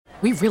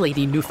We really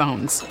need new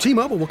phones.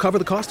 T-Mobile will cover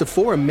the cost of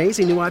 4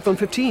 amazing new iPhone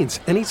 15s,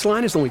 and each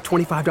line is only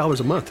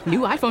 $25 a month. New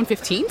iPhone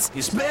 15s?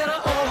 It's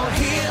better over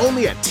here.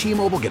 Only at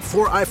T-Mobile, get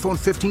 4 iPhone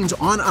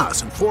 15s on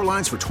us and 4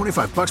 lines for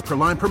 $25 per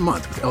line per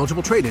month with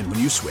eligible trade-in when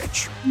you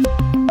switch.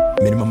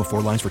 Minimum of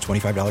 4 lines for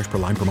 $25 per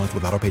line per month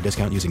with autopay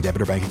discount using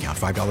debit or bank account.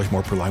 $5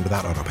 more per line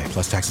without autopay,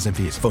 plus taxes and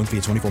fees. Phone fee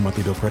at 24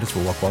 monthly bill credits for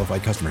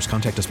well-qualified customers.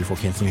 Contact us before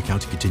canceling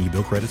account to continue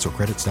bill credits or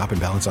credit stop and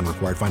balance on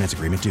required finance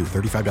agreement due.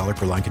 $35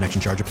 per line connection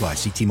charge applies.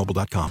 See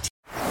T-Mobile.com.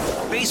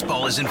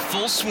 Baseball is in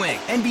full swing.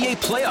 NBA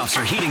playoffs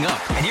are heating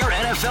up, and your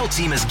NFL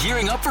team is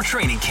gearing up for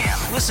training camp.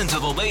 Listen to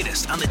the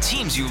latest on the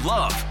teams you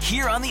love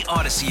here on the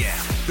Odyssey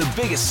app.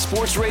 The biggest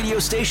sports radio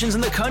stations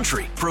in the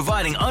country,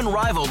 providing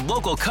unrivaled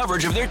local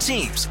coverage of their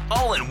teams,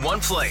 all in one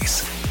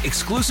place.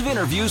 Exclusive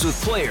interviews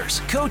with players,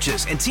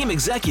 coaches, and team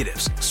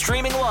executives,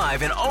 streaming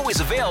live and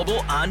always available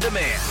on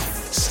demand.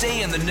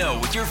 Stay in the know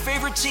with your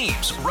favorite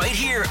teams right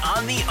here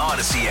on the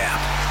Odyssey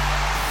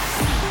app.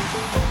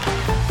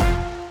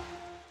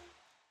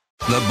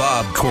 The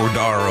Bob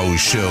Cordaro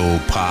Show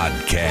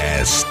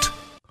podcast.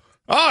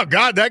 Oh,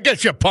 God, that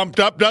gets you pumped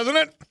up, doesn't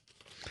it?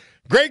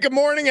 Great good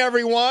morning,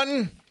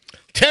 everyone.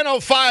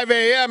 10:05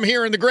 a.m.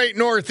 here in the great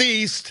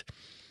Northeast.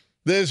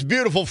 This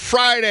beautiful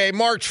Friday,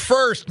 March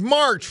 1st,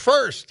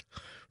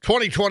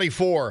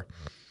 2024.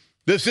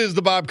 This is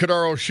the Bob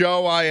Cordaro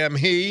Show. I am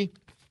he.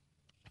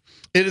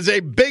 It is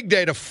a big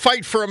day to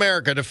fight for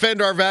America,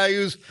 defend our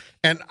values,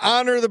 and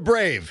honor the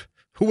brave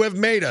who have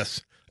made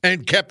us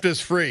and kept us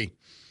free.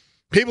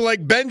 People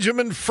like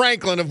Benjamin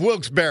Franklin of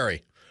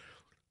Wilkes-Barre,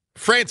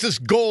 Francis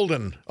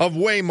Golden of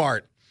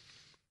Waymart,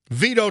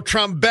 Vito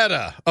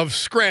Trombetta of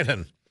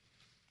Scranton,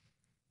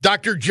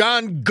 Dr.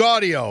 John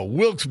Gaudio,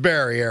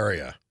 Wilkes-Barre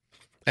area,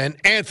 and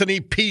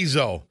Anthony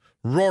Pizzo,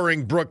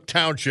 Roaring Brook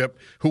Township,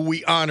 who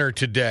we honor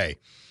today.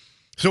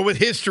 So with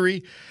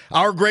history,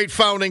 our great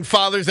founding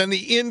fathers, and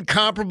the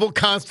incomparable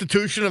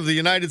Constitution of the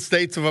United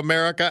States of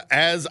America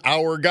as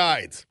our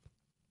guides,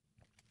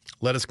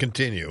 let us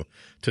continue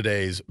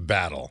today's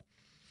battle.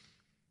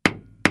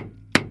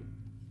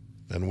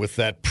 And with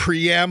that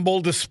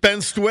preamble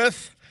dispensed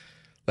with,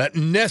 that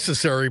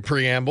necessary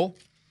preamble,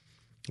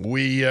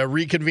 we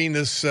reconvene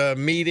this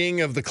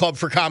meeting of the Club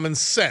for Common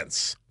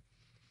Sense,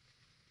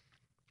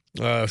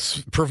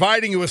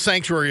 providing you a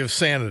sanctuary of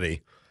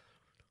sanity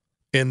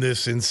in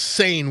this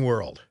insane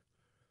world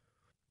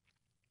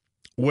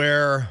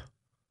where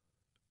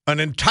an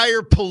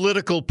entire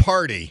political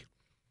party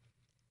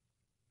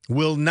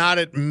will not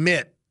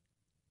admit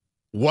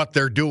what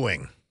they're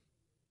doing,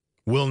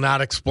 will not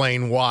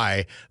explain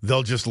why.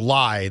 They'll just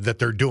lie that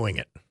they're doing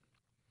it.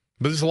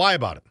 But just lie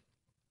about it.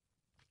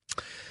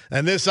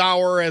 And this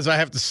hour, as I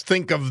have to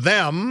think of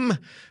them,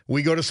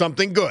 we go to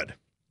something good.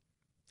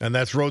 And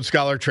that's Road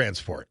Scholar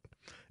Transport.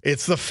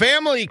 It's the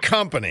family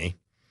company.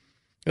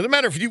 It doesn't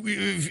matter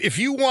if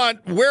you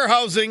want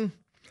warehousing,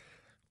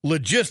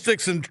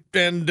 logistics,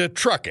 and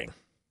trucking.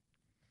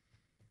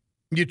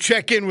 You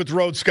check in with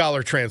Road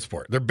Scholar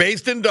Transport. They're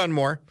based in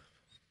Dunmore,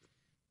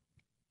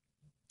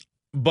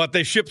 but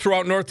they ship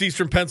throughout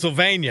northeastern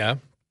Pennsylvania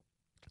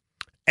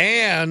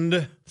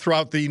and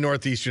throughout the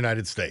northeast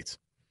United States.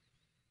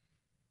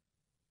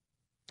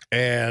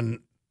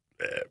 And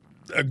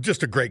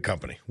just a great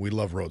company. We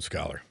love Road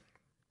Scholar.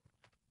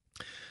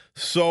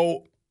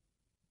 So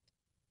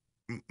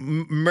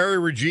Mary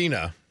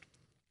Regina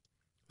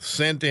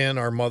sent in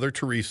our Mother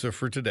Teresa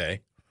for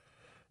today.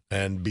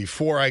 And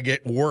before I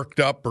get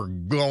worked up or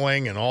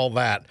going and all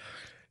that,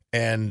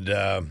 and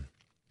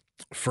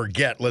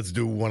forget, let's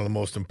do one of the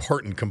most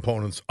important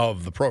components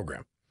of the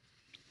program.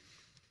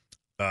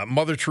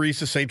 Mother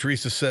Teresa, St.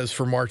 Teresa says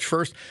for March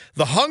 1st,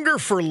 the hunger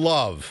for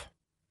love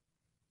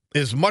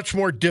is much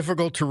more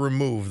difficult to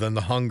remove than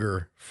the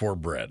hunger for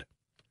bread.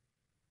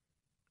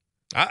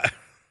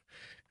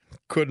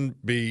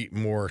 Couldn't be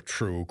more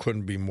true,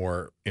 couldn't be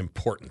more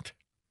important.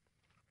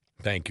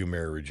 Thank you,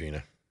 Mary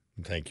Regina.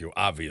 Thank you,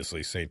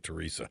 obviously, St.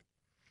 Teresa.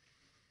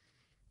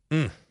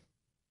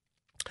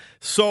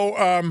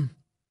 So,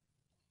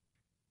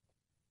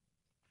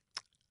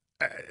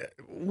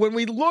 when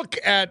we look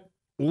at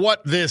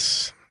what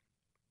this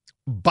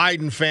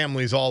Biden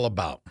family is all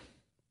about,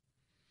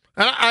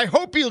 and I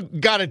hope you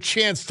got a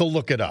chance to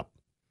look it up,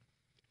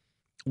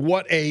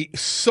 what a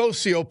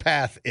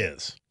sociopath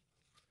is.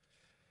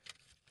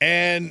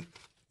 And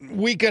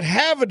we could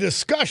have a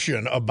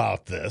discussion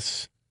about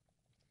this.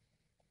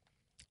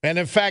 And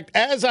in fact,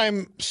 as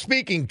I'm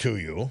speaking to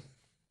you,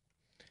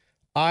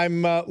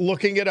 I'm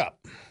looking it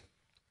up.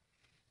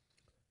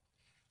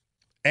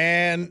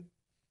 And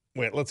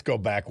wait, let's go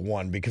back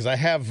one, because I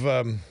have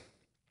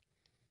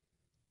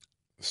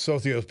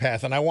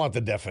sociopath, and I want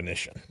the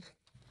definition.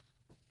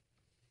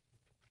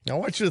 I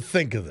want you to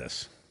think of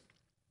this.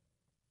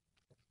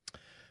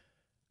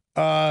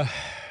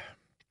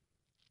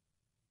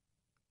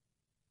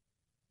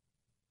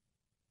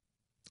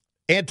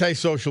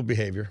 Antisocial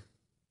behavior.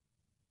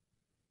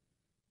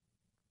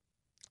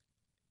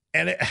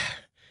 And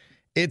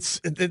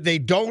they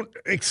don't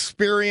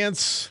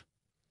experience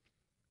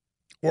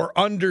or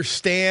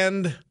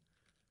understand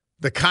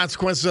the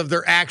consequences of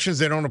their actions.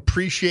 They don't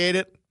appreciate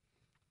it.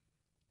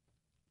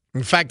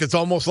 In fact, it's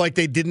almost like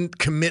they didn't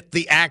commit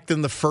the act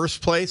in the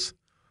first place.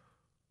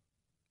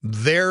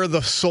 They're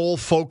the sole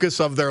focus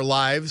of their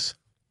lives.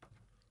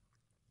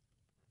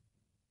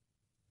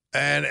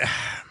 And,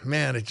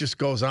 man, it just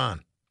goes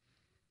on.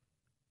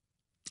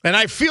 And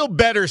I feel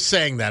better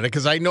saying that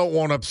because I know it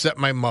won't upset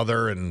my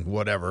mother and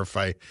whatever if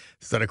I,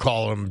 instead of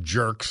calling them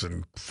jerks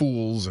and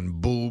fools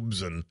and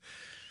boobs and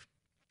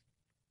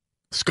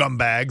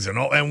scumbags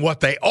and what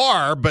they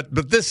are,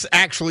 but this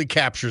actually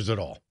captures it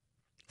all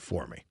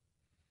for me.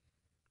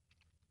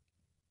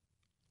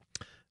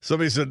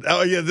 Somebody said,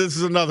 oh, yeah, this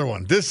is another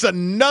one. This is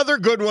another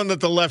good one that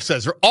the left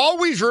says.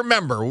 Always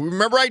remember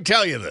I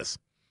tell you this.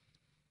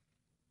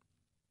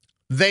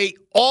 They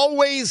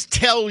always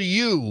tell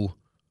you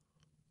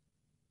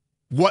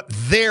what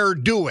they're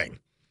doing.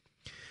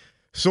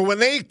 So when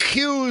they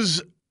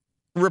accuse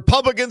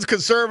Republicans,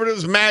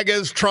 conservatives,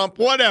 MAGAs, Trump,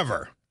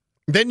 whatever,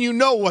 then you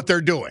know what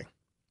they're doing.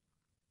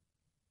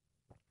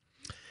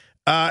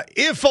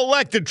 If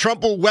elected,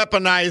 Trump will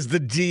weaponize the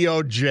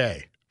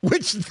DOJ,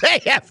 which they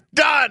have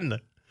done.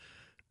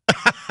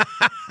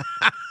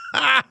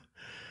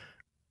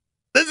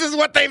 This is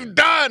what they've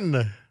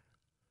done.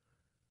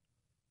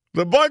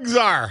 The bugs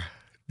are.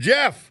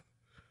 Jeff.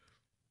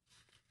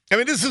 I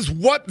mean, this is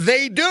what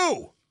they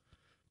do.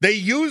 They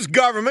use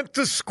government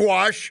to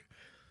squash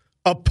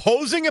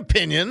opposing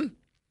opinion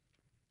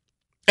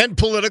and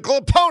political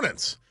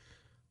opponents.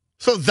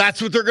 So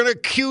that's what they're going to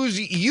accuse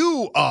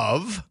you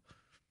of.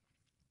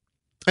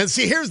 And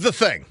see, here's the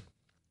thing.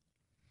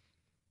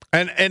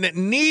 And it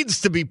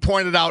needs to be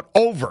pointed out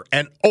over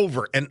and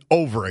over and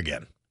over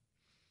again.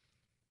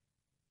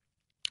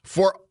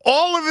 For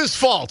all of his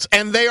faults,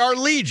 and they are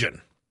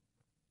legion,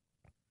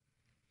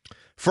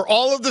 for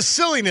all of the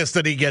silliness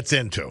that he gets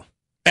into,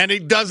 and he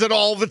does it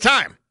all the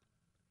time,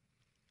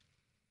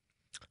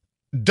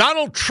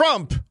 Donald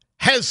Trump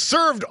has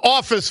served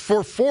office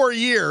for 4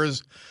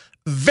 years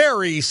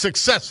very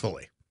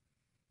successfully.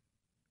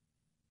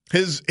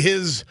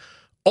 His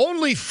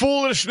only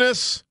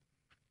foolishness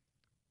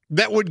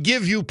that would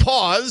give you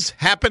pause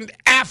happened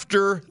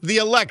after the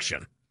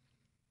election,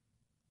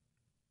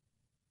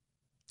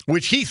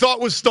 which he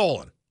thought was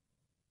stolen.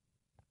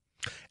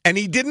 And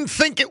he didn't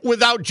think it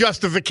without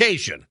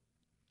justification.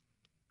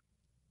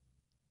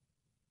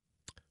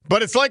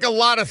 But it's like a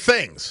lot of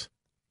things.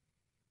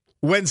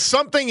 When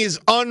something is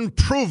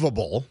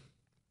unprovable,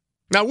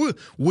 now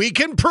we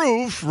can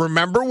prove,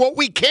 remember what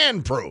we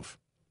can prove.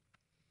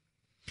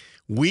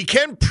 We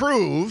can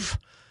prove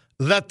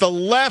that the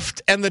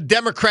left and the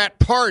Democrat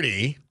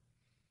Party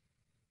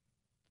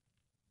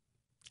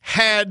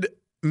had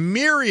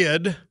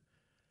myriad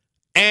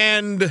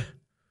and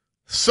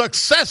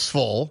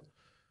successful,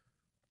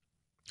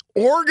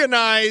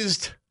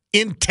 organized,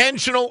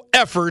 intentional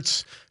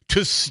efforts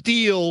to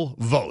steal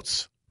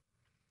votes.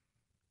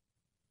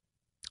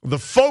 The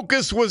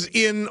focus was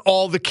in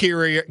all the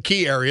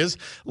key areas,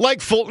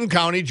 like Fulton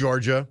County,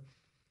 Georgia,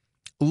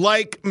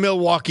 like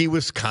Milwaukee,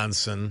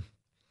 Wisconsin,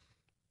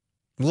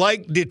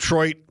 like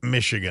Detroit,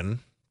 Michigan,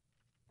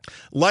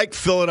 like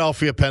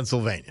Philadelphia,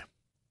 Pennsylvania,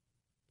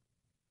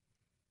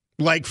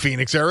 like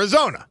Phoenix,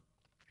 Arizona.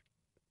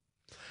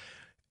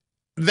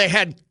 They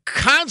had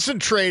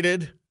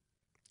concentrated,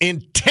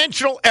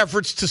 intentional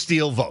efforts to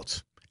steal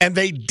votes. And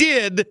they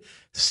did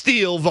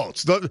steal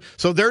votes.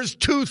 So there's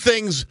two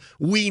things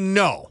we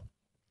know.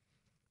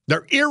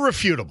 They're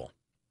irrefutable.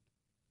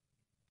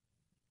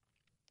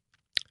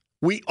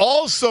 We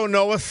also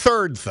know a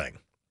third thing.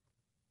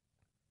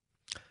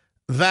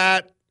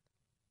 That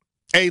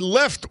a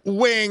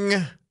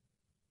left-wing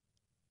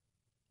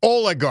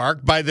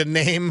oligarch by the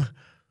name,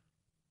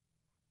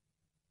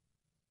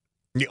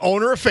 the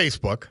owner of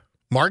Facebook,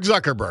 Mark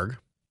Zuckerberg,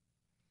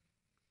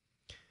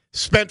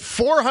 spent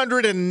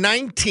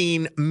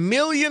 $419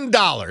 million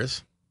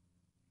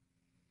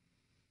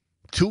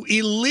to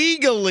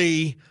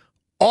illegally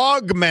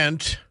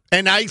augment,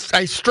 and I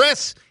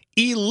stress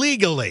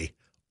illegally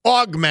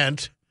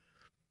augment,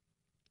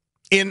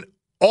 in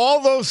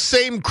all those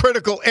same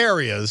critical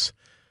areas,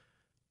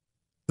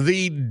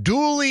 the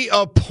duly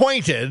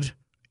appointed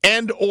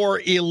and or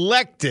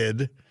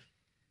elected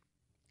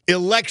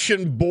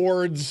election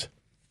boards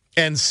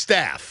and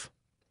staff,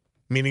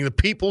 meaning the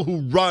people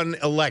who run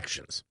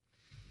elections.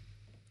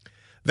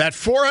 That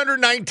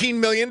 $419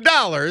 million,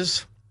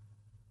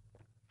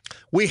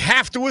 we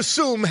have to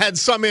assume had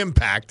some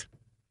impact.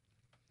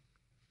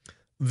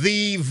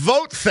 The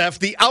vote theft,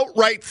 the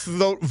outright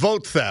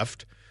vote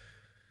theft,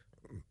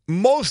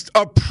 most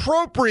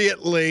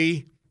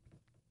appropriately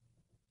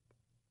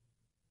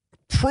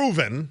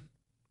proven,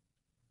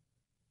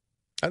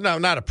 no,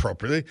 not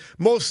appropriately,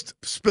 most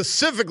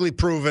specifically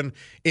proven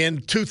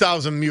in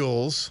 2,000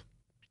 Mules.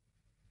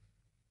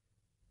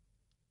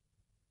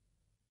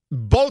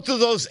 Both of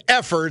those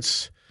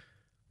efforts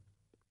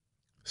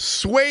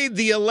swayed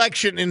the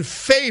election in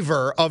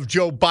favor of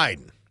Joe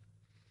Biden.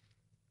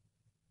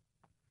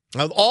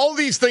 Now, all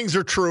these things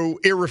are true,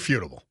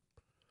 irrefutable.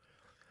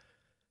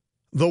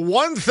 The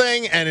one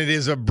thing, and it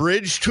is a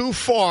bridge too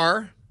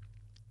far,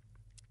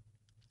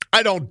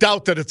 I don't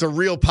doubt that it's a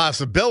real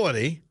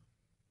possibility,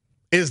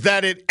 is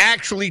that it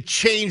actually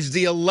changed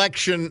the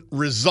election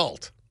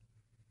result.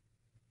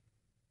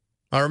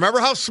 Now,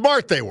 remember how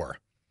smart they were.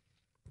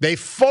 They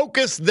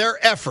focused their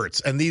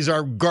efforts, and these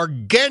are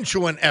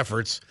gargantuan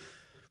efforts,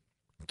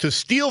 to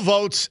steal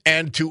votes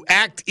and to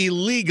act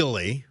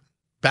illegally,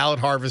 ballot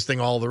harvesting,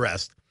 all the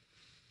rest,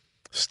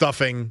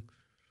 stuffing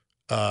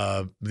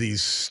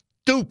these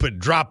stupid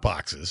drop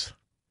boxes.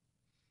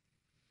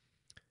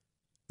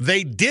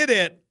 They did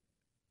it,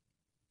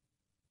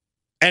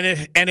 and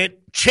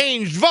it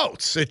changed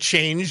votes. It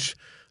changed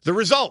the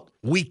result.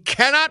 We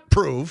cannot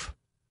prove,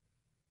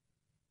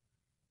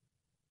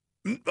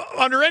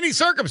 under any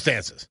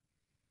circumstances,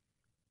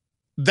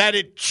 that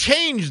it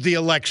changed the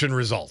election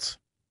results.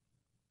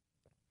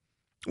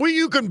 Well,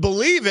 you can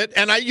believe it,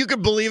 and you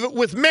can believe it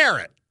with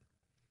merit.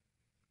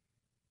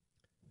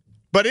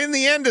 But in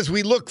the end, as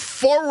we look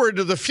forward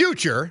to the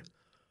future,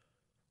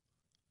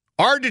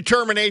 our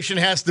determination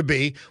has to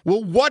be,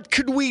 well, what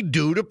could we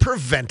do to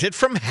prevent it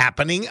from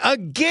happening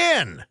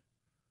again?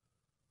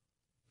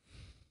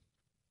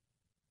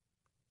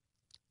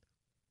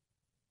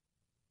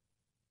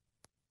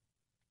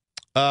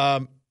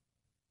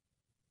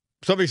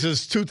 Somebody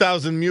says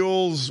 2,000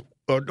 mules.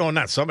 No,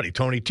 not somebody.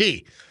 Tony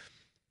T.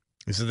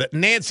 He said that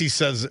Nancy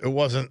says it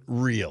wasn't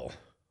real.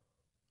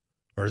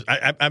 Or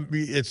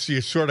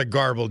you sort of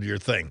garbled your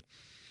thing.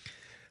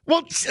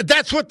 Well,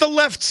 that's what the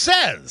left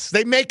says.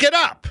 They make it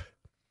up.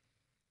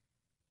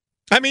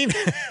 I mean,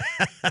 by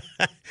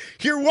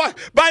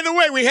the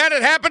way, we had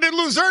it happen in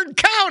Luzerne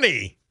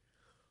County.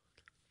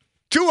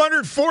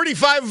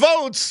 245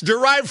 votes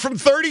derived from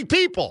 30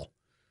 people.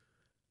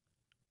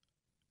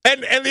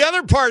 And the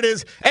other part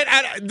is,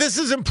 and this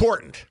is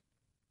important.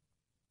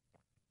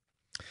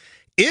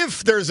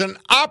 If there's an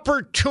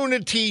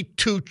opportunity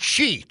to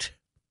cheat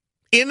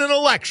in an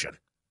election,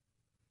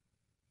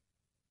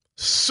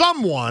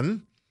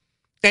 someone,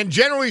 and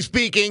generally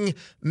speaking,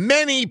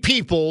 many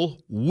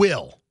people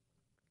will.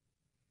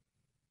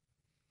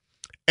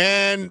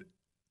 And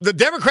the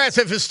Democrats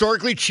have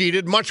historically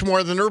cheated much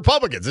more than the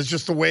Republicans. It's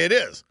just the way it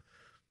is.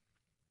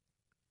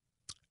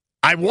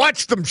 I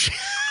watched them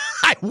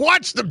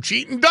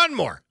cheat in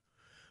Dunmore.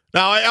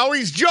 Now, I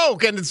always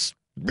joke, and it's,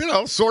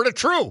 sort of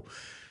true.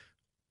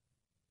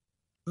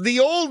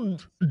 The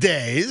old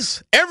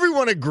days,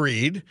 everyone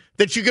agreed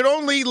that you could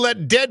only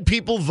let dead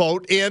people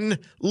vote in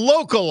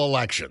local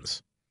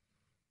elections.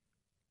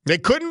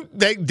 Dead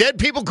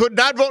people could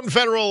not vote in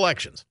federal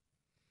elections.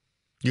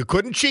 You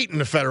couldn't cheat in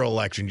the federal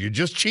election. You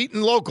just cheat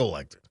in local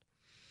elections.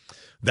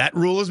 That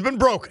rule has been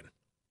broken.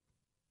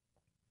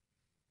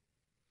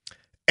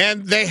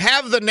 And they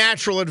have the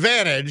natural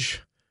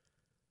advantage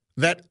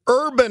that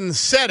urban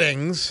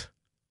settings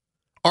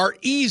are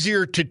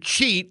easier to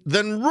cheat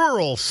than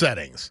rural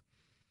settings.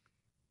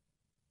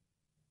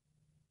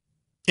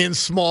 In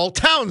small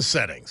town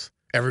settings,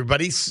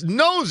 everybody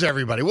knows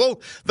everybody.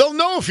 Well, they'll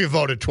know if you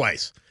voted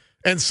twice.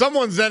 And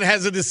someone then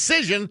has a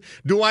decision,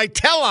 do I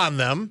tell on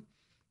them?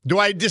 Do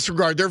I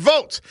disregard their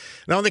votes?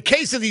 Now, in the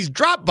case of these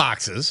drop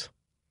boxes,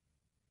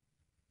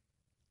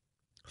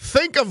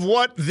 think of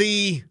what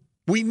we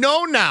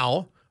know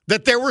now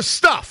that they were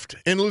stuffed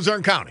in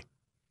Luzerne County.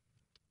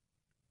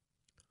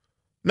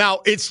 Now,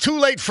 it's too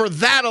late for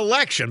that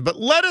election, but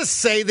let us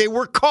say they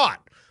were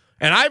caught.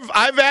 And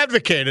I've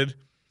advocated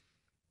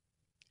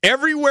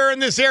everywhere in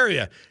this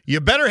area,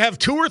 you better have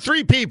 2 or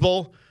 3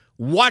 people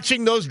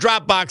watching those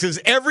drop boxes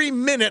every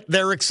minute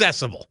they're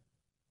accessible.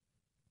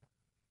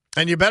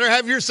 And you better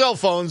have your cell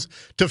phones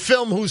to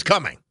film who's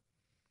coming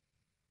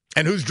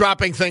and who's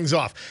dropping things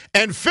off.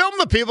 And film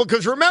the people,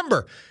 because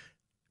remember,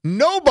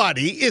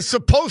 nobody is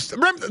supposed to.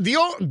 Remember, the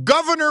old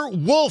Governor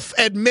Wolf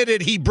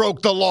admitted he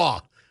broke the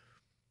law.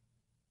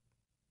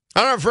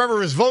 I don't know if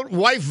remember his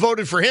wife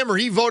voted for him or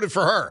he voted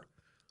for her.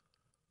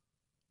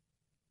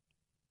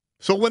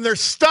 So when they're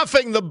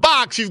stuffing the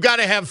box, you've got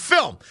to have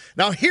film.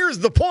 Now, here's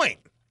the point.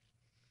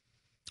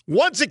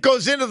 Once it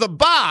goes into the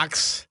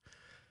box,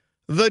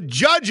 the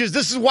judges,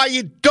 this is why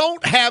you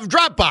don't have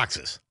drop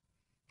boxes.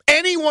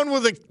 Anyone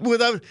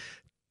with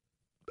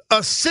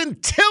a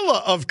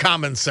scintilla of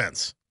common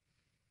sense.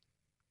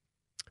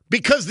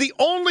 Because the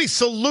only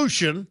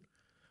solution,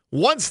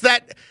 once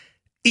that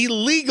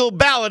illegal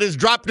ballot is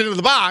dropped into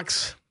the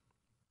box,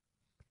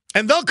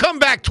 and they'll come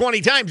back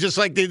 20 times just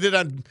like they did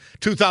on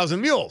 2,000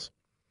 mules.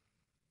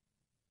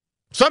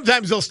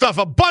 Sometimes they'll stuff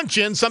a bunch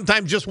in,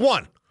 sometimes just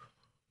one.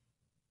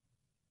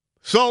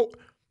 So,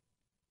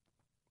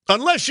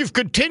 unless you've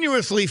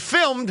continuously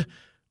filmed,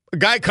 a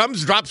guy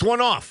comes, drops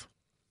one off.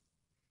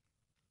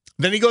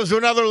 Then he goes to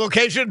another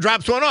location,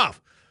 drops one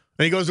off.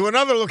 Then he goes to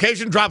another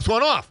location, drops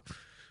one off.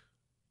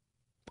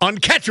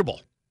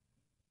 Uncatchable.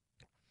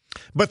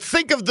 But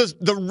think of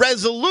the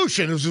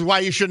resolution, which is why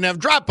you shouldn't have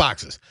drop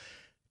boxes.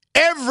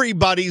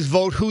 Everybody's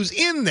vote who's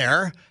in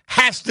there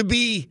has to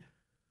be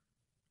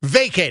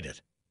vacated.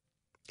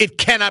 It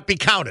cannot be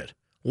counted.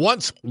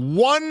 Once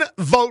one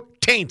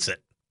vote taints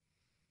it,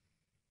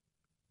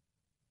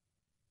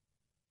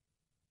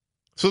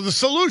 So the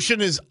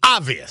solution is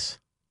obvious.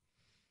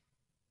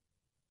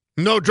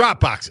 No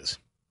drop boxes.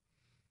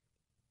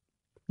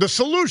 The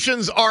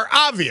solutions are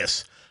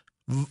obvious.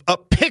 A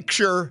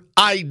picture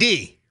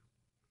ID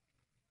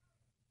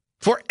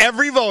for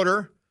every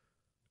voter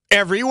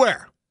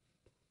everywhere.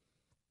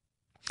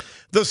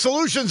 The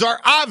solutions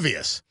are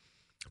obvious.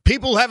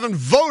 People who haven't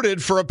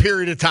voted for a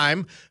period of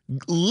time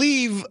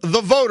leave the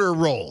voter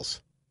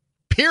rolls.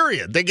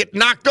 Period. They get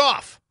knocked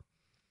off.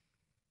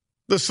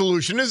 The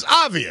solution is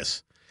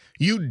obvious.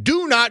 You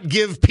do not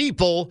give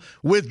people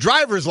with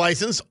driver's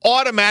license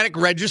automatic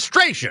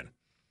registration,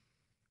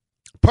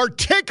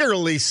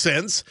 particularly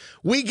since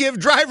we give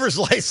driver's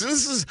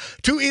licenses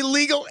to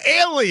illegal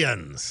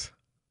aliens.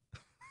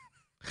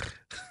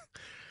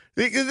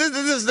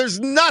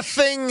 There's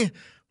nothing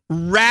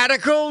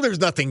radical. There's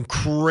nothing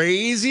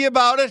crazy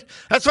about it.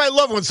 That's why I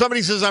love when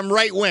somebody says I'm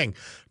right wing.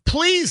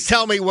 Please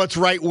tell me what's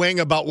right wing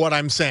about what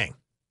I'm saying.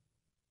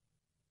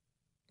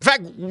 In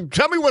fact,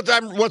 tell me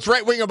what's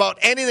right wing about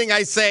anything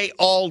I say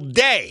all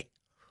day.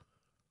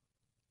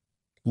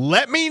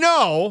 Let me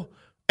know,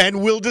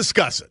 and we'll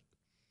discuss it.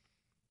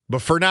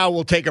 But for now,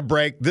 we'll take a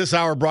break. This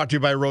hour brought to you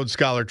by Road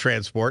Scholar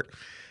Transport.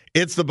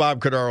 It's the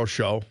Bob Cordaro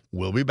Show.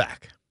 We'll be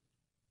back.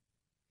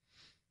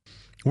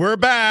 We're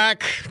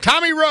back.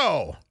 Tommy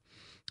Rowe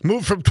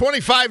moved from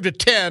 25 to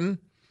 10,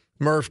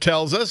 Murph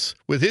tells us,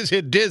 with his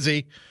hit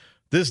Dizzy.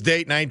 This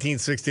date,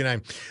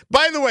 1969.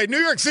 By the way, New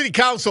York City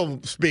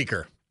Council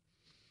Speaker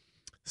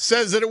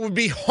says that it would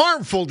be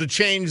harmful to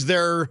change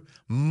their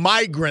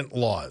migrant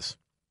laws.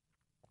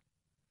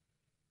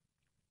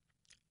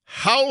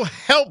 How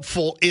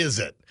helpful is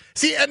it?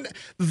 See, and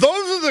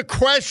those are the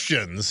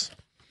questions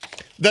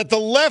that the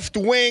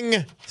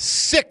left-wing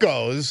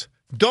sickos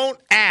don't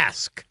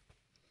ask.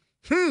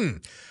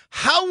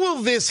 How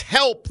will this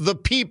help the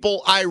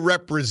people I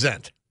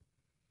represent?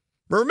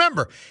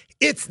 Remember,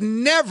 it's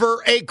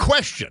never a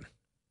question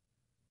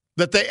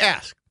that they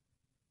ask.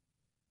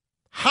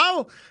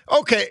 How?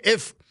 Okay,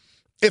 if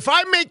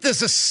I make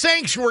this a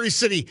sanctuary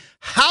city,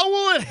 how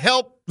will it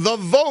help the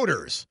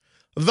voters,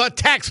 the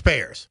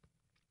taxpayers?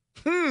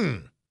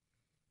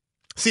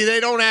 See, they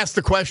don't ask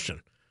the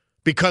question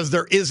because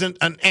there isn't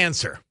an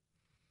answer.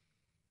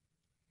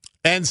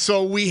 And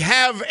so we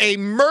have a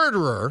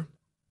murderer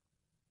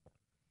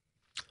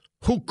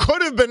who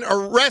could have been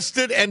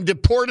arrested and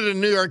deported in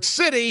New York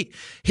City.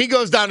 He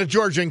goes down to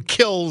Georgia and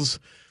kills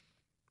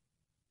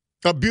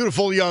a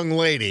beautiful young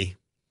lady,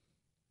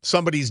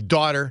 somebody's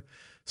daughter,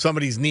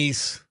 somebody's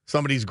niece,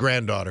 somebody's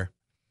granddaughter.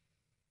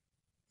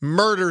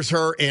 Murders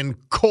her in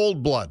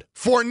cold blood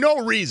for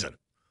no reason.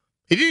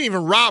 He didn't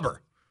even rob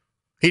her.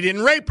 He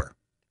didn't rape her.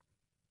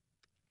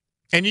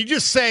 And you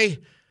just say,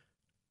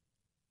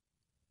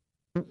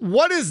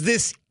 what is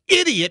this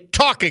idiot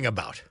talking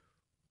about?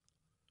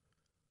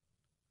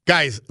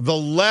 Guys, the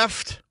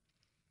left,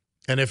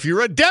 and if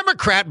you're a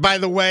Democrat, by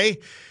the way,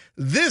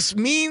 this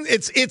means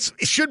it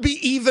should be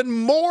even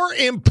more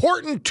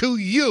important to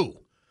you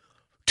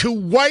to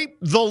wipe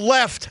the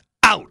left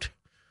out.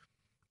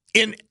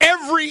 In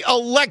every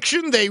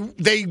election,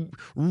 they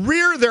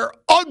rear their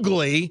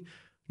ugly,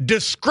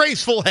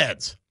 disgraceful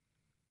heads.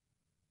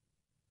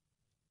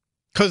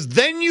 Because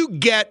then you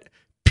get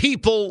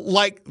people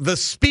like the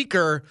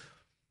Speaker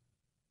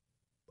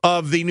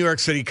of the New York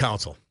City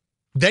Council.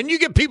 Then you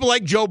get people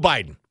like Joe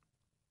Biden.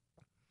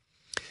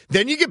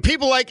 Then you get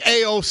people like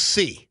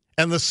AOC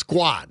and the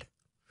Squad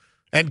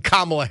and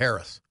Kamala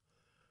Harris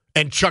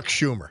and Chuck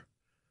Schumer.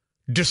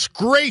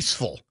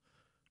 Disgraceful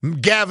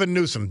Gavin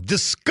Newsom.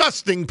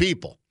 Disgusting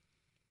people.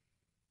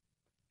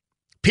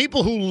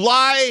 People who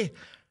lie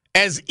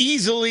as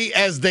easily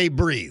as they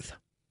breathe.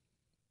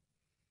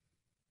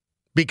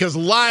 Because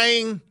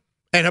lying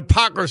and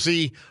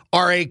hypocrisy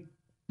are a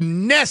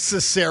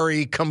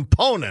necessary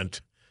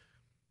component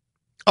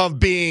of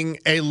being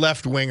a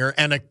left-winger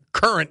and a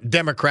current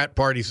Democrat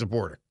Party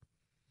supporter.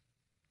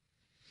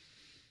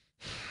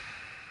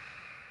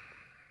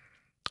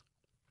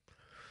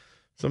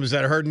 Somebody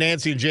said, I heard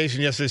Nancy and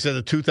Jason yesterday said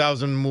the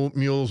 2,000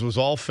 mules was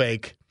all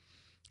fake.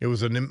 It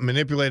was a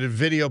manipulated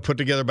video put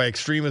together by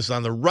extremists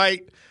on the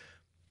right.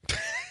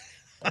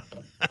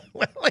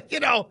 Well, you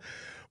know,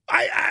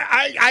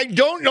 I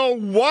don't know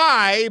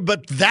why,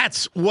 but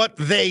that's what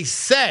they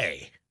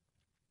say.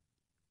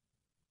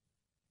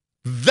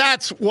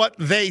 That's what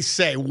they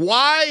say.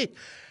 Why?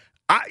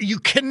 You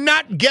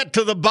cannot get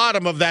to the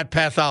bottom of that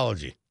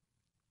pathology.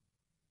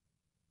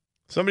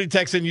 Somebody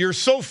texts in, you're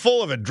so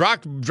full of it.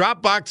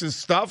 Dropbox is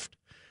stuffed.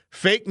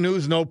 Fake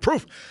news, no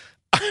proof.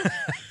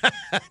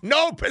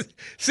 No,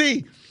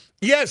 see,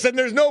 yes, and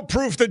there's no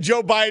proof that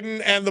Joe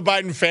Biden and the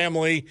Biden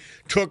family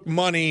took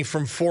money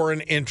from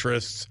foreign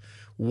interests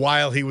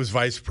while he was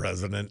vice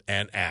president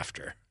and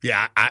after.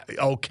 Yeah,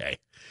 okay.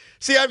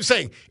 See, I'm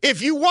saying,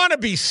 if you want to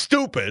be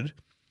stupid,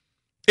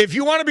 if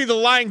you want to be the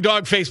lying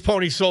dog-faced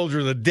pony soldier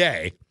of the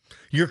day,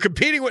 you're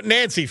competing with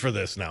Nancy for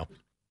this now.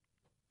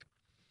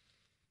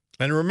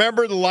 And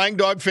remember, the lying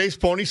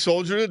dog-faced pony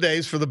soldier of the day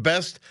is for the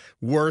best,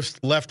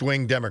 worst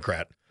left-wing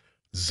Democrat,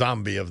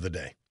 zombie of the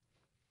day.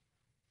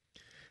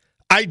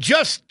 I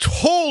just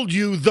told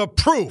you the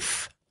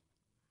proof.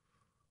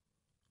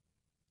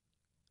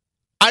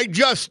 I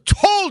just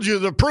told you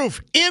the proof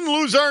in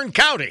Luzerne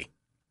County.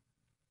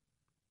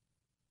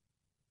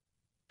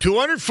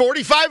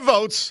 245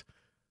 votes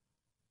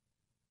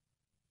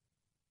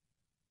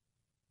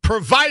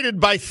provided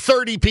by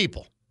 30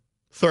 people,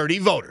 30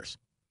 voters,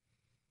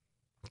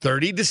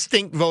 30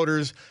 distinct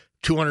voters,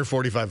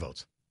 245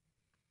 votes.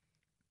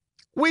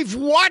 We've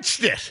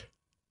watched it.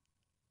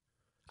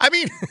 I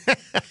mean,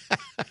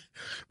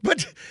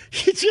 but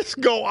you just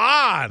go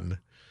on.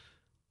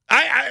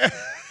 I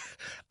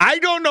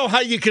don't know how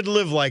you could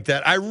live like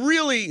that.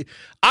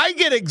 I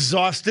get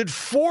exhausted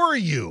for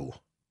you.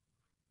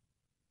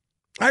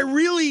 I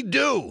really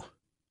do.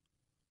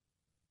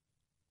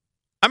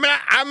 I mean,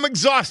 I'm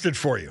exhausted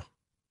for you.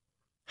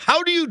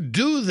 How do you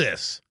do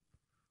this?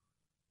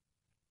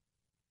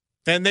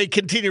 And they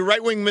continue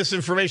right-wing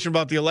misinformation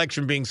about the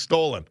election being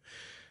stolen.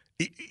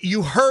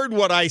 You heard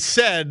what I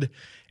said,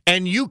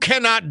 and you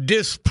cannot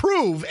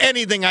disprove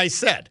anything I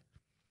said.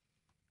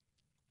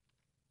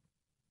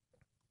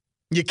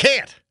 You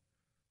can't.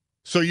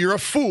 So you're a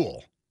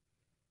fool.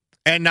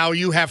 And now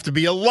you have to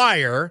be a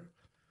liar.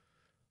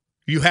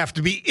 You have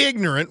to be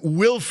ignorant,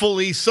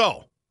 willfully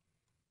so.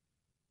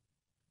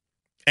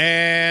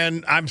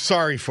 And I'm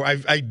sorry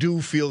I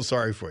do feel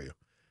sorry for you.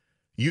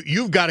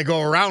 You've got to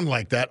go around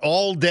like that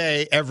all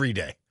day, every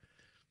day.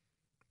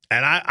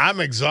 And I'm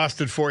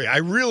exhausted for you. I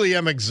really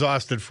am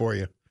exhausted for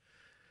you.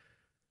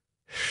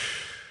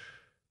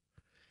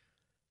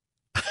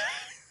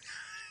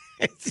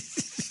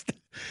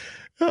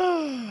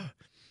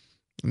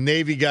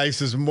 Navy guy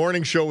says,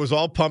 morning show was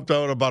all pumped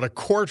out about a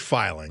court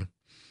filing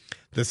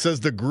that says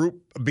the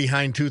group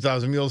behind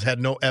 2,000 Mules had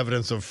no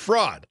evidence of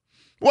fraud.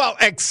 Well,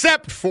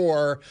 except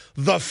for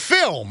the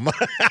film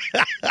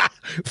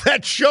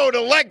that showed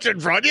election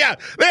fraud. Yeah,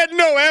 they had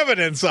no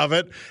evidence of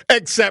it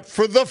except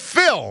for the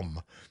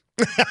film.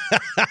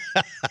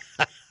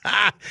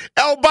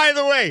 Oh, by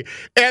the way,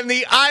 and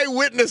the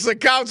eyewitness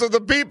accounts of the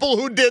people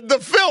who did the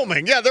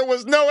filming. Yeah, there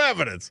was no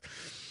evidence.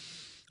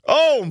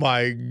 Oh,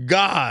 my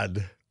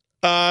God.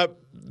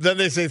 Then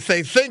they say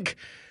they think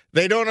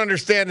they don't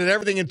understand that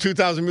everything in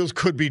 2,000 Mules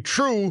could be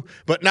true,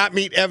 but not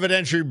meet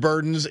evidentiary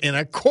burdens in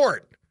a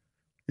court.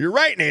 You're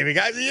right, Navy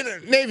guy.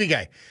 Navy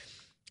guy.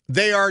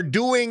 They are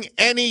doing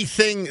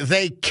anything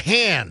they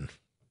can.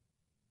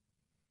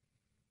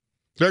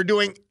 They're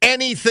doing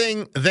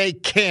anything they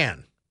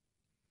can.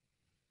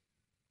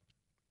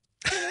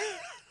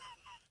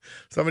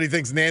 Somebody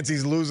thinks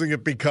Nancy's losing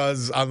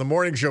it on the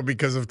morning show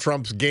because of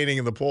Trump's gaining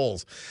in the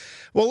polls.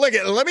 Well,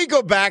 let me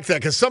go back to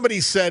that because somebody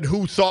said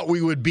who thought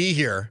we would be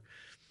here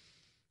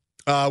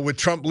with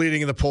Trump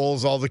leading in the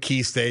polls, all the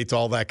key states,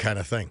 all that kind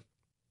of thing.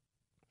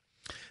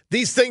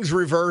 These things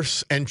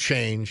reverse and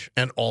change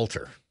and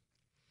alter.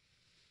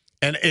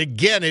 And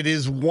again, it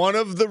is one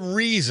of the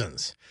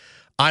reasons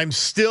I'm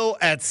still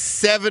at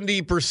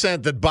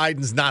 70% that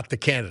Biden's not the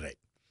candidate.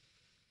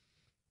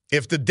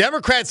 If the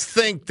Democrats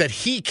think that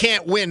he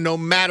can't win no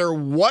matter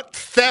what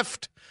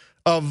theft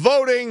of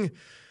voting,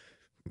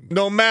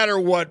 no matter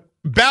what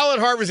ballot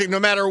harvesting,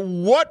 no matter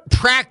what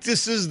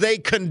practices they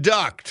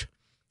conduct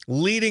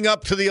leading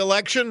up to the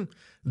election,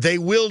 they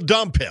will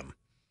dump him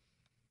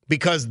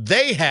because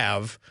they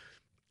have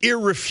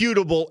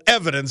irrefutable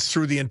evidence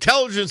through the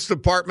intelligence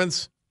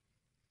departments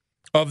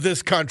of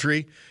this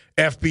country,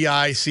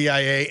 FBI,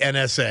 CIA,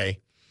 NSA,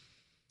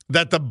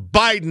 that the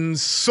Bidens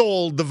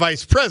sold the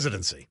vice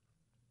presidency.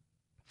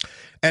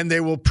 And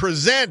they will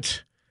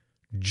present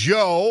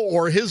Joe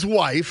or his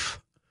wife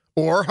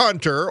or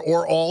Hunter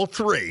or all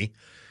three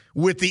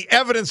with the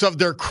evidence of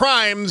their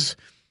crimes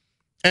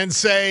and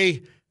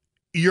say,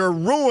 you're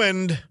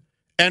ruined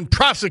and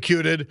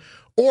prosecuted,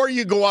 or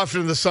you go off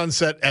into the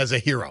sunset as a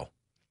hero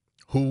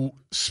who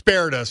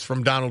spared us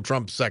from Donald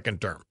Trump's second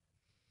term.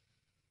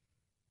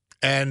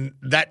 And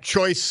that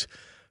choice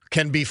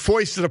can be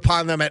foisted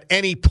upon them at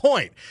any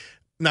point.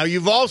 Now,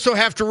 you also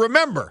have to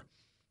remember,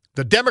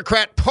 the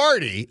Democrat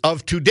Party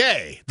of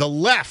today, the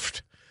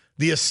left,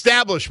 the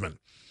establishment,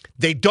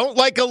 they don't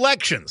like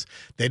elections.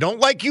 They don't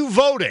like you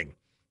voting.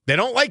 They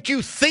don't like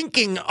you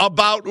thinking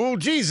about, oh,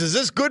 geez, is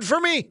this good for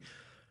me?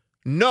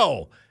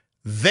 No,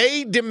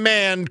 they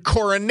demand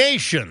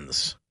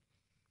coronations,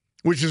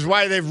 which is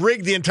why they've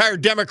rigged the entire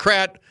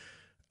Democrat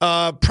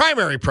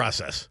primary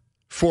process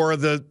for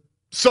the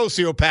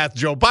sociopath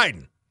Joe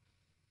Biden.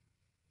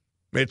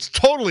 It's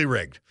totally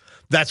rigged.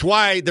 That's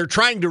why they're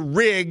trying to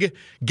rig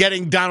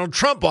getting Donald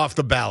Trump off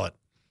the ballot.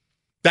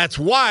 That's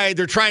why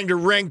they're trying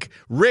to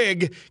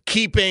rig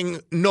keeping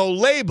no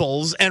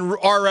labels and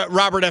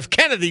Robert F.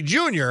 Kennedy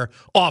Jr.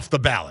 off the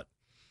ballot.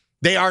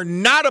 They are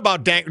not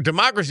about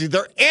democracy.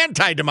 They're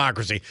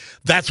anti-democracy.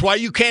 That's why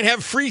you can't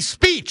have free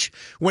speech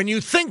when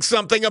you think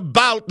something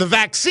about the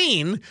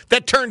vaccine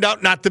that turned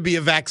out not to be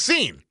a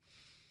vaccine.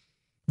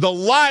 The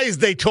lies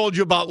they told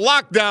you about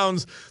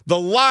lockdowns, the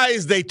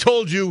lies they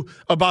told you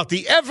about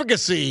the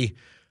efficacy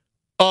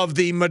of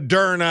the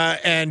Moderna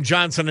and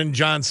Johnson &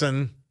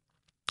 Johnson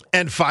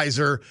and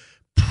Pfizer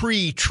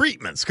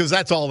pre-treatments, because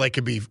that's all they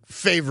could be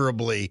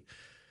favorably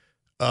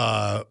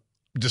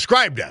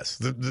described as.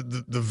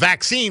 The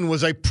vaccine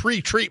was a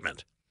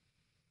pre-treatment.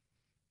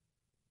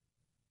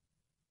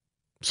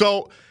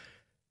 So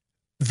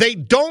they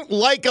don't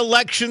like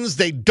elections.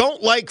 They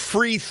don't like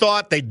free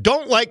thought. They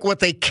don't like what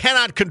they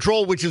cannot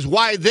control, which is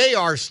why they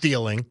are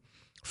stealing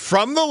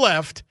from the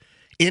left,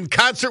 in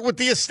concert with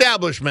the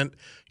establishment,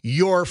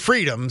 your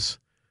freedoms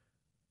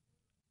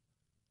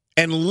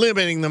and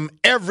limiting them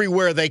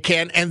everywhere they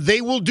can. And they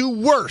will do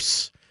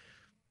worse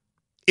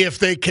if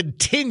they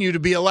continue to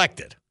be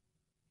elected.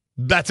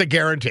 That's a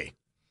guarantee.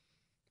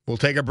 We'll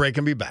take a break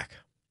and be back.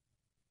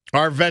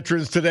 Our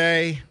veterans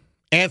today,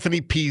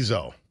 Anthony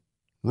Pizzo,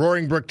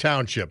 Roaring Brook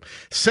Township,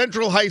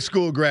 Central High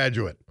School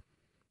graduate,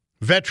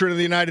 veteran of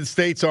the United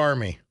States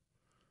Army,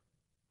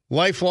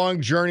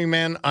 lifelong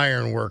journeyman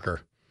iron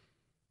worker.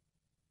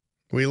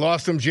 We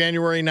lost him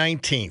January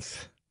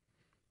 19th.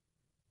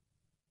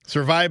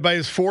 Survived by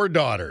his 4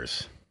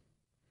 daughters.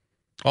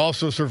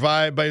 Also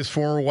survived by his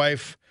former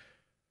wife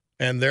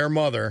and their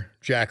mother,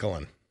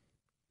 Jacqueline.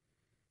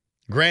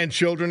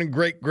 Grandchildren and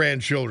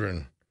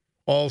great-grandchildren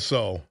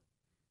also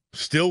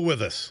still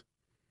with us.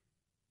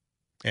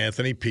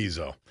 Anthony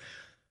Pizzo.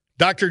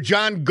 Dr.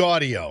 John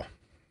Gaudio,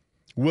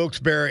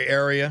 Wilkes-Barre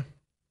area.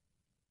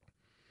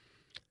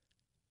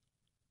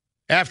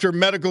 After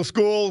medical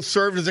school,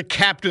 served as a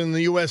captain in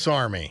the U.S.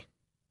 Army.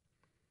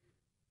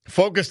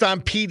 Focused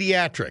on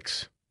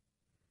pediatrics.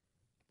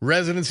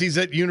 Residencies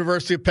at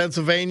University of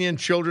Pennsylvania and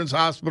Children's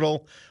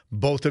Hospital,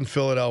 both in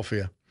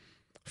Philadelphia.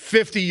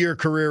 50-year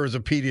career as a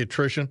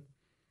pediatrician.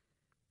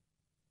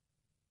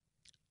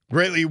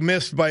 Greatly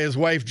missed by his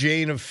wife,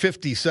 Jane, of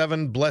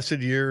 57 blessed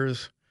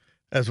years,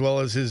 as well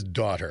as his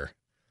daughter,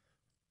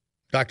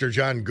 Dr.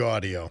 John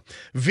Gaudio.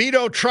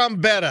 Vito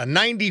Trombetta,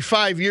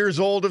 95 years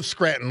old, of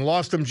Scranton,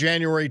 lost him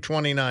January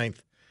 29th.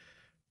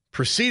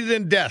 Preceded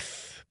in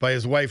death by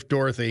his wife,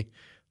 Dorothy.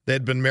 They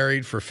had been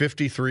married for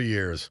 53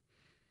 years.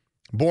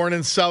 Born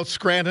in South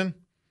Scranton,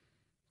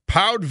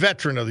 proud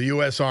veteran of the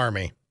U.S.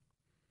 Army.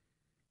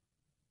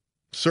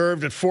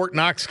 Served at Fort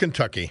Knox,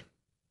 Kentucky.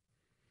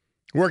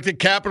 Worked at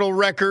Capitol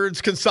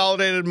Records,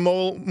 Consolidated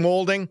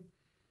Molding,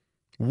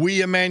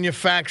 WIA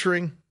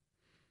Manufacturing.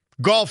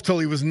 Golfed till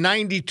he was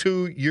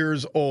 92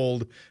 years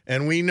old,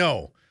 and we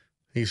know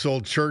he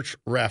sold church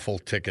raffle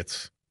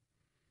tickets.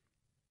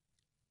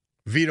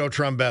 Vito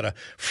Trombetta.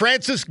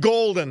 Francis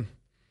Golden,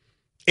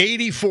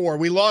 84.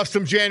 We lost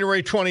him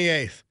January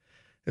 28th.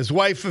 His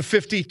wife of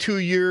 52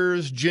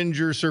 years,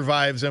 Ginger,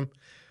 survives him.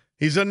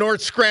 He's a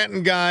North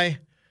Scranton guy.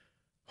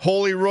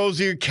 Holy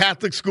Rosary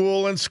Catholic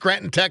School and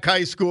Scranton Tech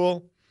High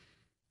School.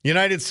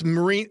 United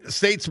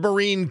States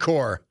Marine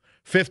Corps,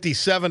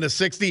 57 to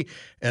 60.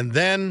 And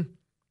then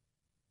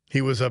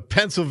he was a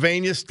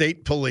Pennsylvania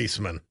state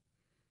policeman.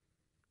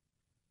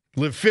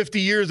 Lived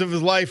 50 years of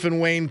his life in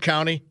Wayne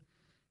County,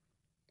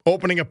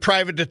 opening a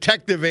private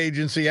detective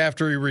agency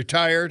after he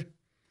retired.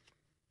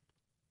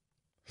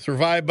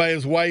 Survived by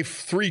his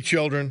wife, 3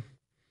 children,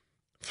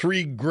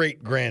 3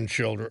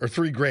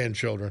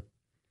 grandchildren.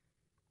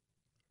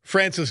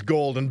 Francis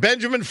Golden.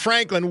 Benjamin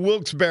Franklin,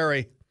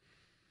 Wilkes-Barre.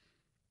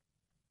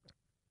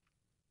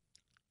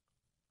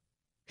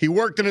 He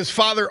worked in his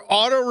father's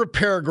auto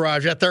repair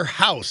garage at their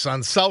house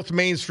on South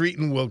Main Street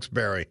in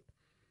Wilkes-Barre.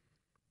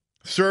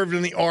 Served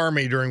in the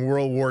Army during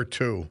World War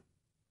II.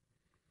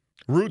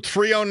 Route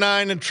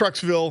 309 in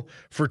Trucksville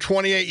for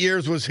 28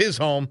 years was his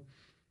home,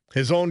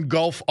 his own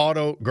Gulf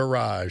Auto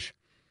Garage.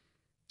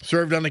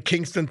 Served on the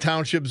Kingston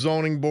Township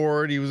Zoning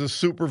Board. He was a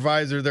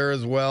supervisor there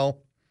as well.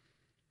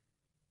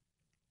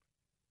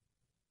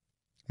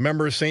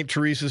 Member of St.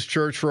 Teresa's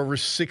Church for over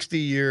 60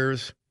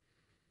 years.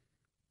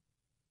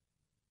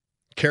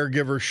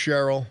 Caregiver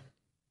Cheryl.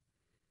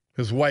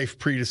 His wife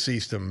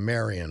predeceased him,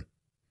 Marion.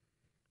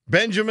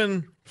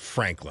 Benjamin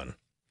Franklin.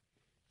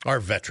 Our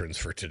veterans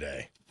for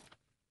today.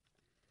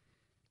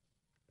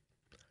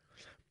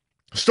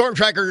 Storm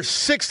Tracker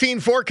 16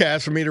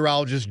 forecast from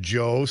meteorologist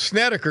Joe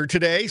Snedeker.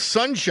 Today,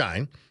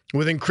 sunshine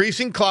with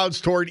increasing clouds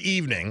toward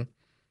evening,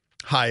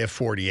 high of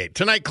 48.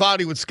 Tonight,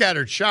 cloudy with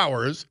scattered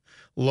showers,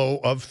 low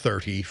of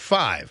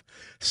 35.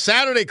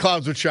 Saturday,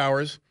 clouds with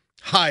showers,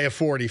 high of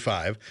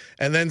 45.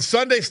 And then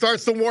Sunday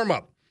starts to warm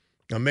up.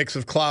 A mix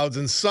of clouds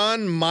and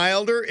sun,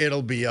 milder.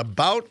 It'll be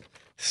about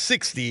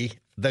 60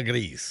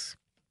 degrees.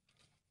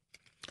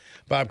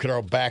 Bob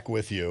Cordaro back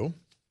with you.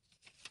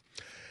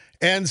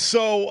 And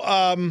so,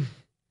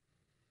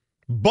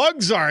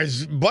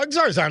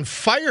 Bugzar's on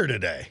fire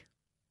today.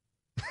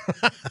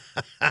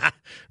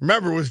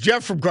 Remember, it was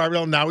Jeff from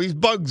Carbondale. Now he's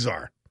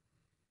Bugzar.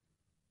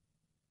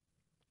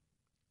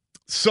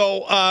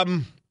 So,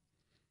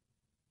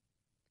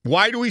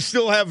 why do we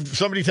still have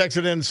somebody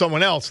texted in,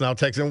 someone else now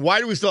texted in,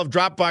 why do we still have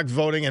drop box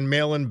voting and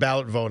mail-in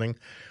ballot voting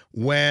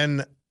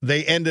when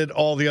they ended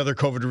all the other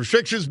COVID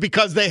restrictions?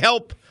 Because they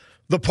help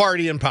the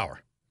party in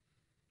power.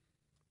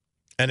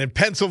 And in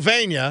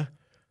Pennsylvania,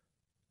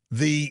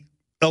 the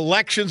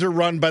elections are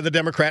run by the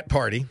Democrat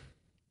Party.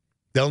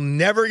 They'll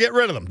never get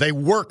rid of them. They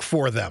work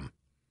for them.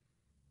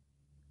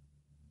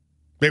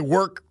 They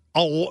work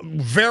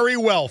very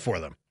well for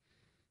them.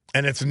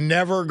 And it's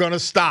never going to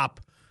stop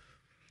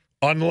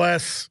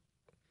unless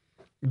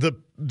the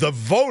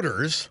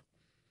voters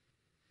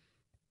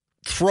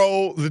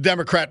throw the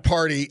Democrat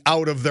Party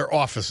out of their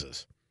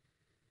offices.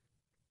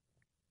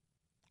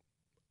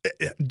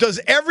 Does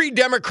every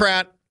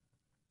Democrat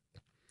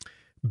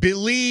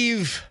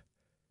believe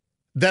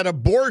that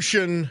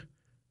abortion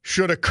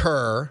should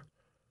occur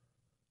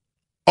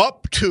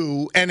up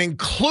to and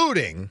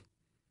including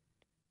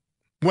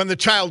when the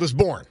child is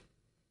born?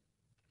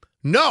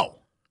 No.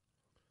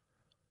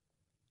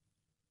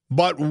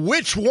 But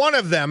which one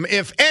of them,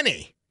 if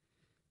any,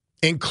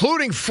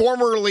 including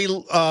formerly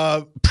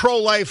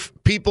pro-life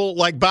people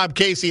like Bob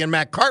Casey and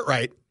Matt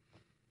Cartwright,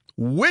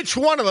 which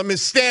one of them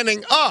is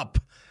standing up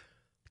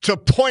to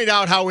point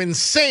out how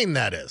insane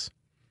that is?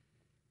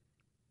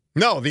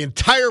 No, the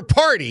entire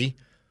party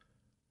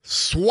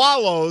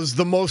swallows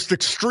the most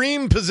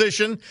extreme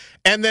position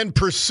and then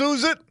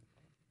pursues it,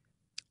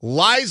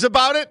 lies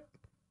about it,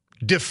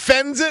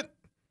 defends it,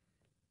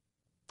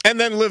 and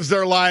then lives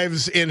their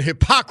lives in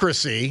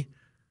hypocrisy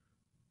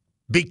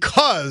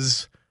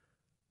because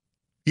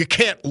you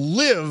can't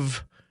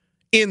live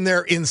in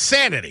their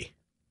insanity.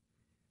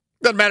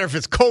 Doesn't matter if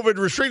it's COVID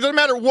restrictions, doesn't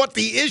matter what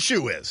the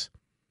issue is.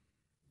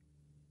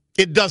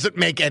 It doesn't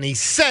make any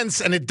sense,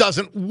 and it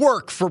doesn't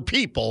work for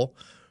people.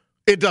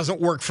 It doesn't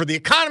work for the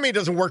economy. It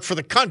doesn't work for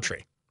the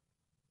country.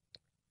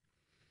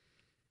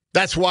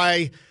 That's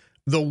why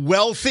the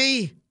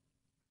wealthy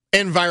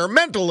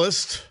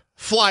environmentalists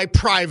fly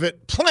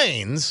private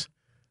planes,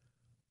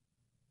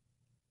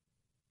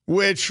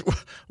 which,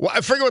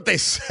 I forget what they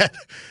said.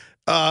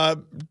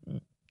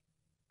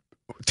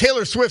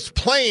 Taylor Swift's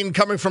plane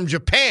coming from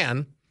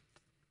Japan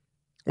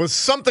was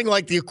something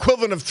like the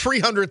equivalent of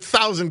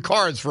 300,000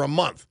 cars for a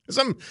month.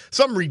 Some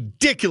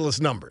ridiculous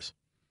numbers.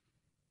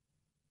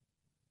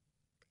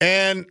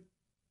 But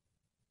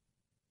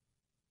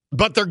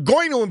they're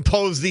going to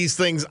impose these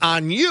things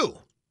on you.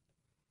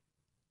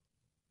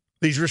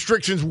 These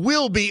restrictions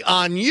will be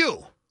on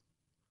you.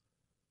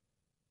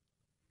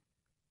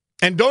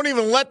 And don't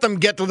even let them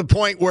get to the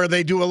point where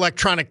they do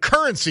electronic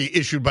currency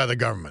issued by the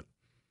government.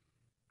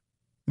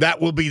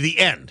 That will be the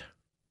end.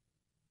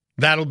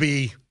 That'll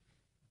be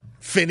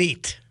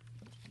finite.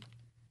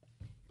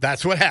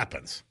 That's what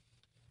happens.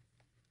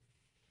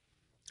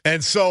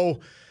 And so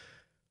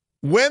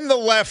when the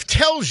left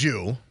tells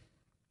you,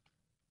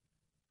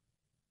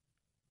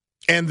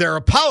 and they're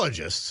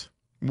apologists,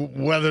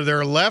 whether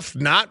they're left,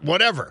 not,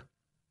 whatever.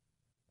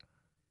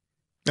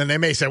 And they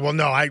may say, well,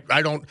 no, I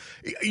don't.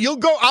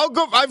 I'll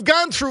go. I've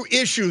gone through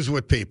issues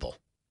with people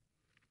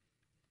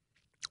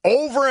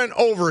over and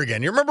over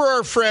again. You remember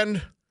our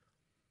friend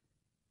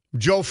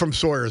Joe from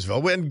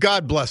Sawyersville? And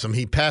God bless him,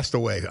 he passed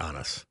away on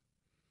us.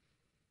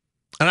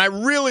 And I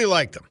really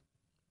liked him.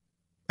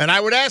 And I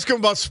would ask him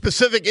about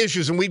specific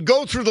issues, and we'd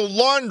go through the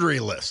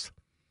laundry list.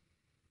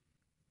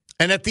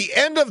 And at the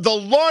end of the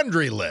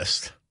laundry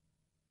list,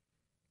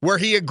 where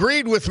he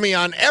agreed with me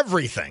on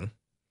everything,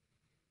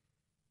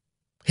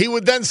 he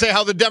would then say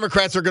how the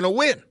Democrats are going to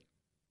win.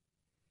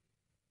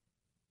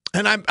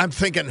 And I'm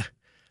thinking,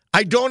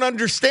 I don't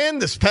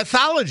understand this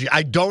pathology.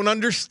 I don't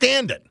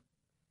understand it.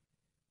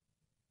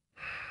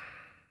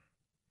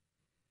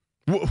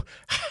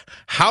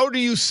 How do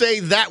you say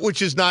that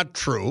which is not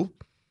true?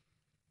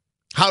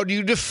 How do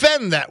you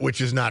defend that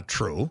which is not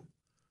true?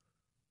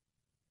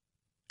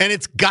 And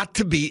it's got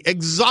to be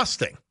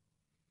exhausting.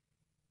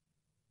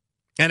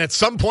 And at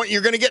some point,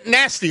 you're going to get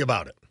nasty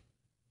about it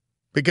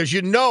because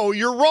you know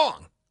you're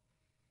wrong.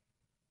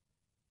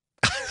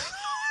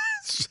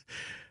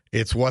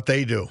 It's what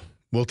they do.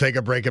 We'll take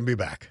a break and be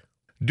back.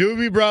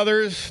 Doobie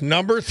Brothers,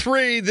 number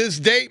 3, this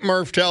date,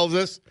 Murph tells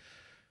us,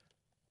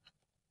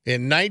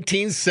 in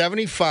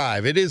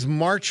 1975. It is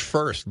March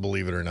 1st,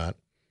 believe it or not.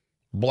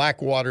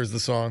 Blackwater's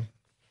the song.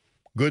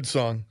 Good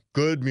song.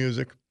 Good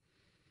music.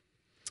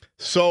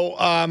 So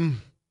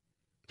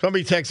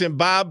somebody texts in,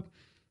 Bob,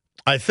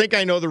 I think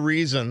I know the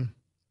reason.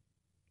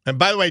 And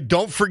by the way,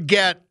 don't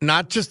forget,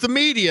 not just the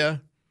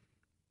media,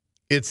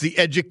 it's the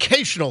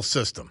educational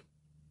system.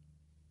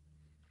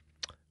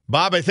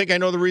 Bob, I think I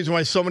know the reason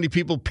why so many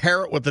people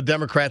parrot what the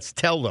Democrats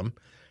tell them.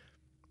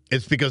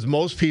 It's because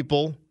most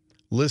people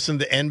listen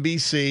to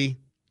NBC,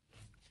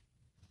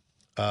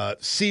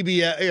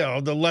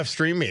 CBS, the left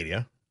stream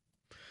media,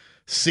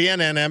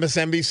 CNN,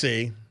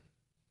 MSNBC,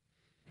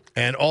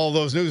 and all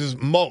those news.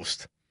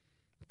 Most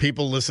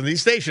people listen to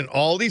these stations.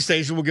 All these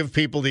stations will give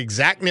people the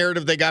exact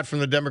narrative they got from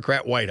the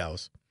Democrat White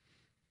House.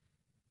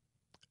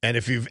 And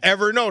if you've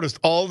ever noticed,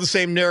 all the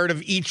same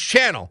narrative each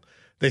channel,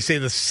 they say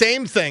the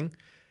same thing,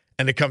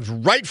 and it comes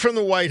right from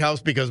the White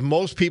House because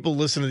most people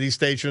listen to these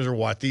stations or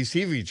watch these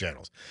TV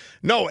channels.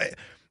 No,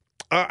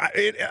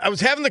 I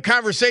was having the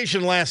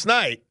conversation last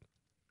night,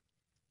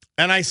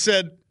 and I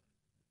said,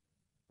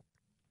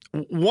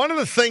 one of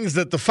the things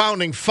that the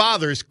founding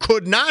fathers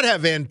could not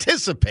have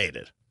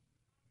anticipated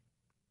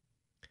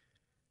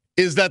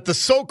is that the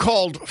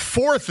so-called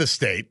fourth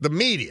estate, the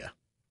media,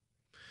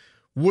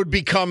 would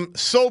become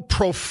so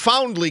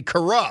profoundly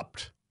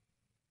corrupt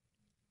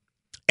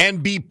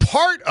and be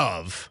part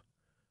of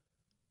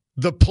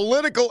the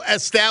political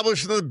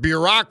establishment, the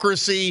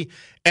bureaucracy,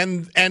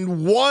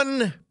 and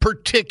one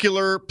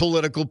particular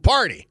political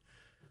party,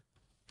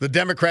 the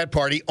Democrat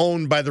Party,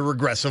 owned by the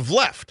regressive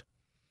left.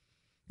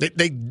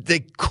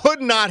 They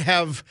could not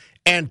have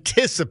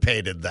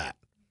anticipated that.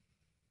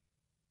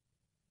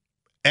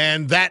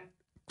 And that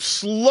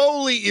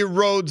slowly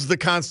erodes the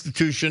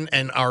Constitution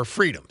and our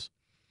freedoms.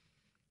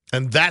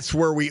 And that's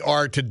where we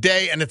are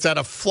today, and it's at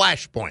a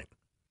flashpoint,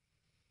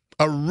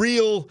 a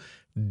real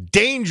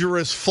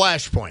dangerous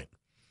flashpoint,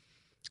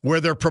 where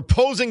they're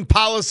proposing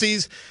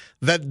policies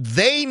that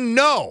they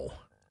know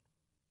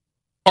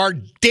are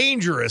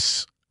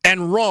dangerous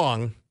and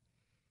wrong,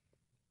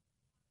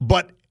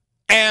 but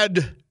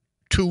add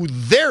to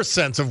their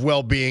sense of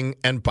well-being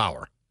and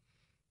power.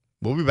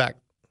 We'll be back.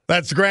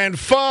 That's Grand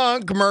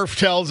Funk, Murph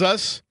tells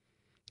us.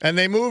 And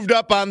they moved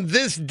up on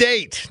this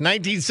date,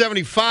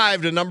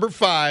 1975, to number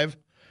 5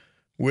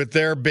 with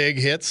their big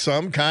hit,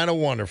 Some Kind of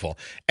Wonderful.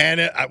 And,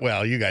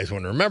 you guys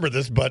wouldn't remember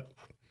this, but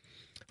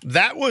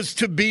that was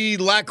to be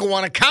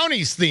Lackawanna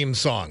County's theme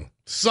song,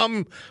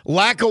 Some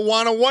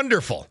Lackawanna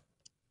Wonderful.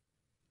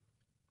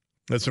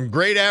 There's some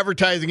great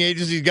advertising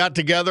agencies got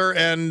together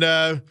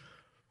and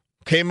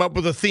came up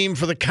with a theme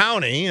for the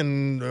county,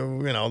 and,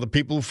 the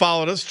people who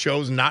followed us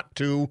chose not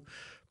to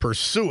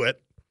pursue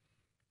it.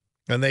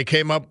 And they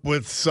came up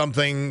with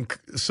something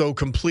so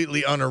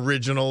completely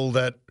unoriginal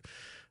that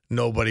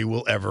nobody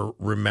will ever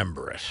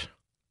remember it.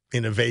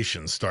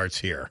 Innovation starts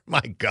here. My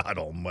God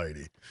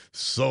almighty.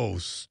 So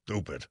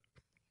stupid.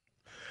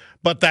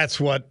 But that's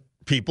what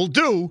people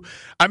do.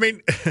 I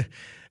mean,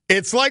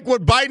 it's like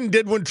what Biden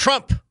did when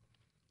Trump,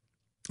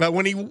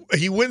 when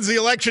he wins the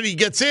election, he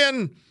gets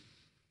in,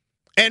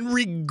 and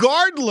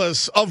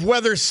regardless of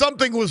whether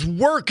something was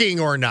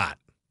working or not,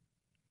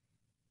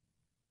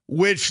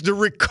 which the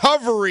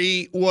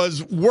recovery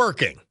was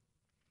working,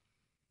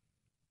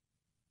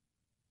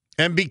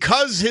 and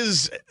because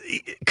his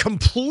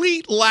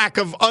complete lack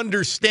of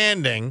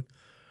understanding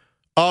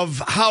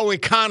of how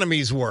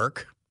economies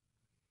work,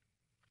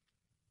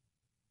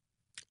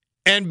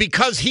 and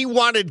because he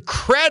wanted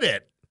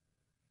credit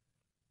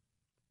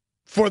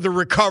for the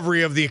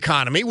recovery of the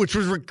economy, which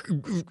was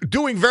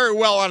doing very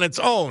well on its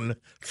own,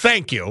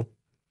 thank you,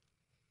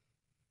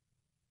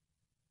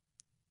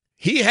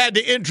 he had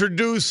to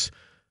introduce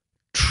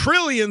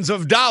trillions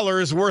of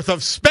dollars worth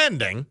of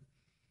spending,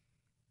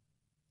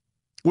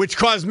 which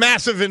caused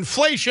massive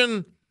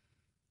inflation.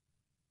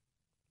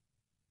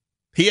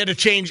 He had to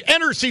change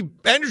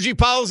energy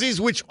policies,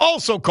 which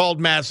also caused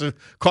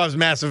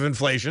massive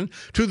inflation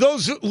to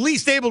those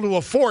least able to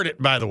afford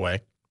it, by the way.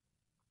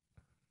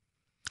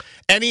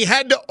 And he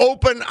had to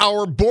open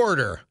our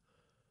border,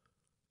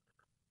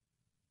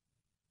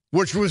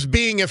 which was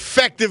being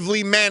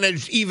effectively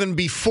managed even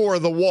before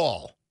the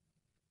wall.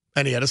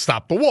 And he had to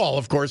stop the wall,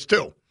 of course,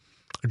 too,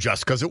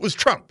 just because it was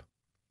Trump.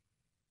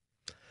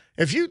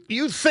 If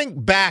you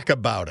think back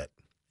about it,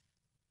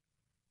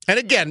 and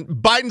again,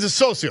 Biden's a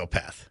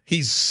sociopath.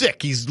 He's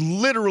sick. He's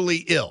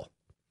literally ill.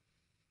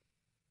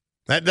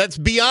 That's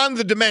beyond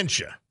the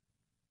dementia.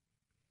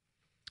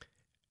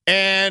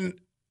 And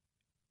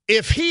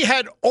if he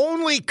had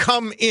only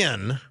come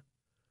in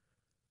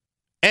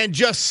and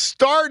just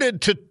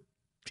started to,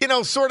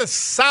 sort of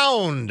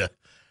sound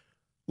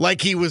like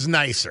he was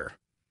nicer,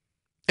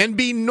 and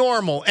be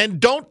normal, and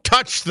don't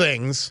touch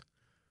things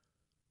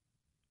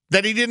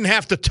that he didn't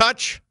have to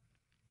touch,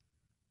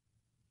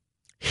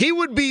 he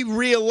would be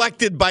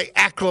reelected by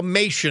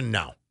acclamation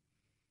now.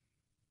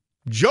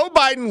 Joe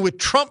Biden with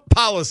Trump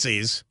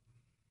policies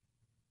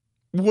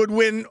would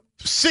win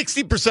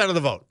 60% of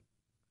the vote.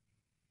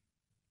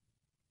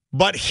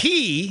 But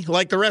he,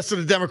 like the rest of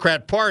the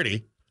Democrat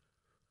Party,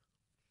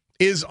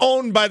 is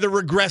owned by the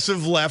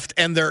regressive left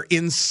and their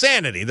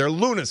insanity, their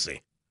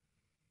lunacy.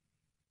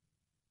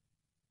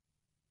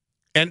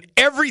 And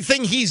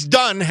everything he's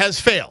done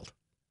has failed.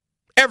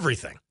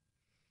 Everything.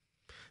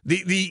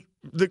 The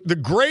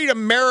great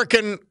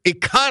American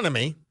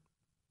economy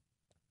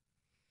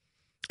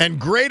and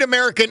great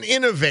American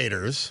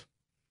innovators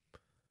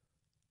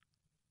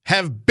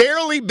have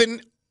barely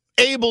been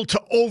able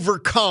to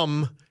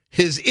overcome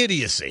his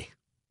idiocy,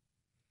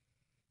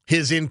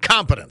 his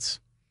incompetence.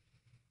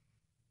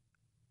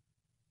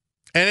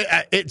 And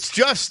it's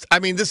just,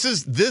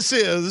 this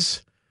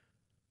is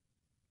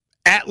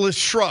Atlas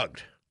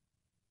Shrugged.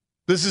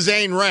 This is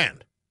Ayn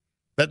Rand.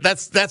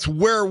 That's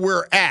where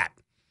we're at.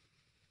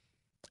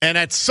 And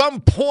at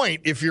some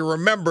point, if you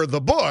remember the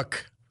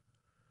book,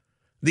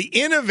 the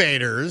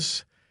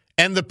innovators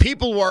and the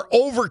people who are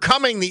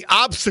overcoming the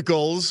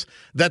obstacles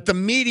that the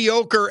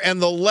mediocre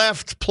and the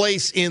left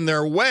place in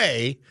their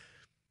way,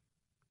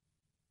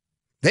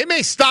 they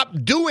may stop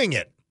doing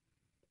it.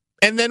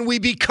 And then we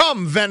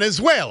become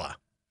Venezuela.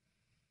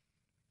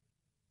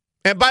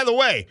 And by the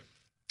way,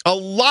 a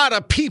lot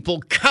of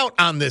people count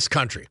on this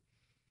country.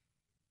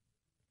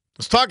 I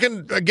was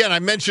talking, again, I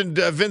mentioned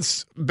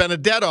Vince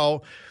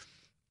Benedetto,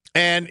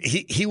 and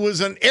he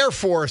was an Air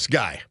Force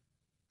guy,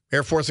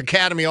 Air Force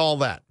Academy, all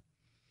that.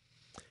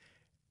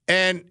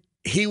 And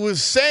he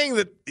was saying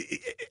that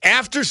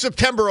after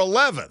September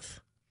 11th,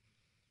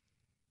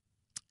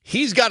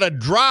 he's got to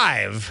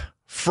drive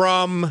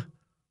from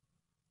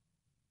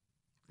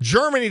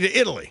Germany to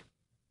Italy.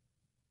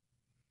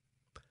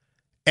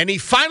 And he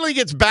finally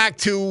gets back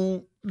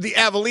to the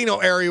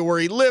Avellino area where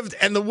he lived,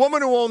 and the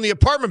woman who owned the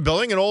apartment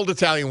building, an old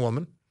Italian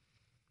woman,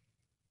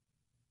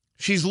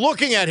 she's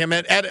looking at him,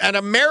 at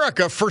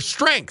America for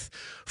strength,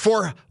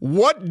 for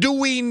what do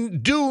we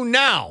do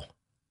now?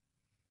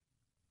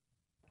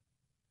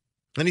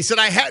 And he said,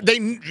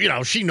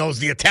 she knows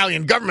the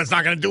Italian government's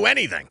not going to do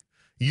anything.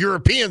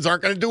 Europeans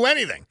aren't going to do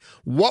anything.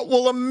 What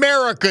will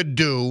America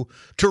do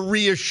to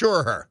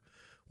reassure her?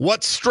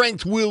 What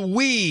strength will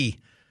we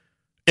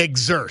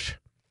exert?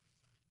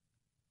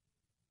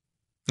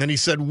 And he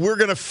said, we're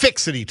going to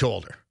fix it, he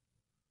told her.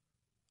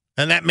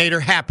 And that made her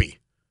happy.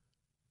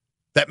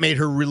 That made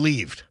her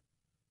relieved.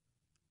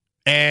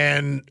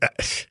 And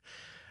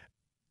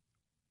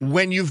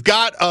when you've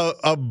got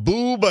a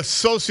boob, a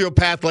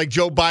sociopath like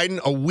Joe Biden,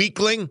 a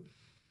weakling,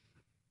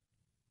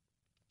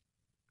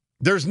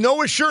 there's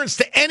no assurance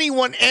to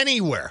anyone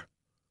anywhere.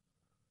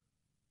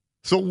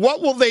 So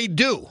what will they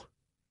do?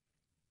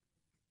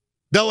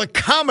 They'll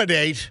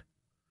accommodate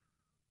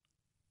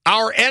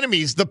our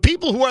enemies, the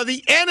people who are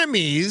the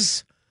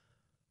enemies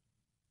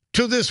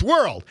to this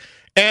world.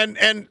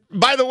 And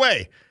by the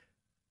way,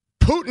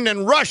 Putin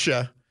and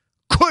Russia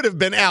could have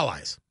been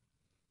allies.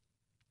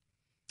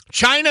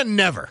 China,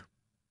 never.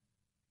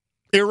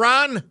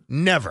 Iran,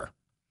 never.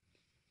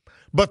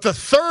 But the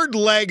third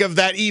leg of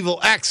that evil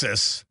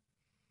axis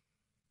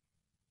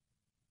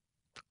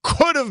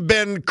could have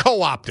been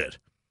co-opted,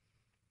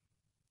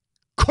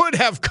 could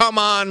have come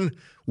on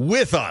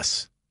with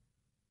us.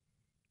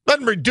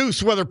 Doesn't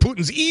reduce whether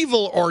Putin's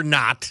evil or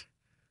not.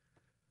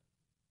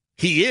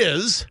 He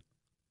is.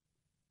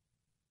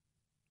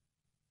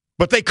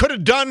 But they could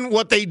have done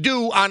what they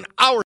do on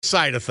our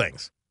side of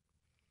things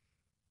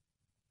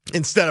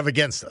instead of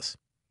against us.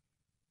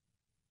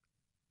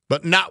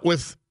 But not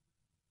with...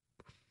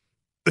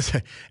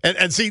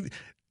 And see,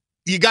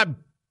 you got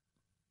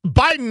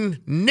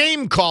Biden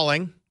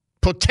name-calling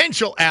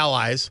potential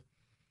allies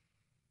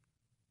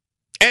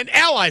and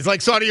allies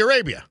like Saudi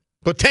Arabia,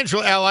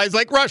 potential allies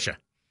like Russia.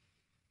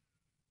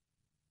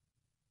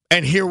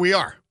 And here we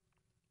are.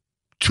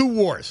 2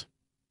 wars.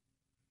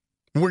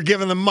 We're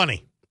giving them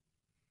money.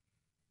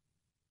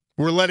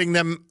 We're letting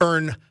them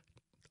earn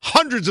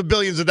hundreds of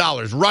billions of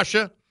dollars.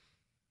 Russia,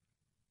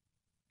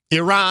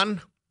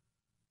 Iran,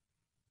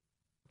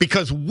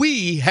 because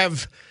we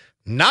have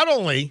not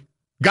only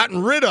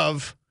gotten rid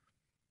of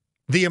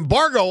the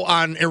embargo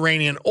on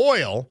Iranian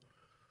oil,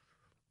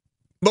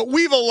 but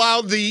we've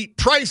allowed the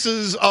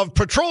prices of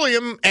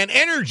petroleum and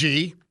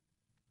energy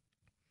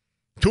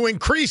to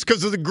increase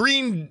because of the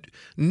Green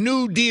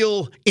New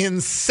Deal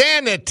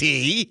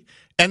insanity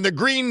and the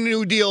Green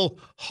New Deal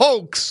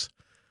hoax.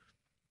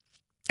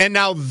 And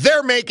now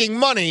they're making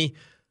money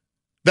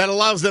that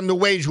allows them to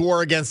wage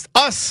war against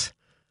us,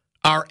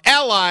 our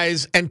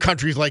allies, and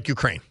countries like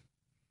Ukraine.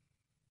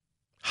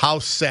 How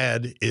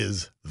sad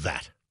is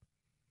that?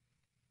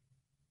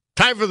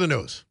 Time for the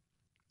news.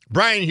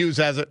 Brian Hughes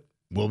has it.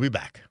 We'll be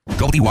back.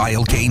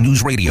 WILK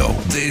News Radio.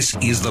 This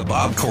is the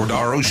Bob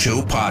Cordaro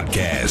Show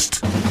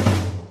podcast.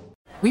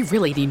 We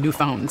really need new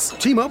phones.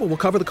 T-Mobile will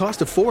cover the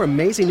cost of 4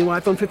 amazing new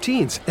iPhone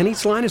 15s, and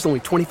each line is only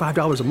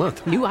 $25 a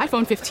month. New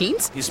iPhone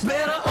 15s? It's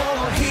better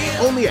over here.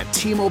 Only at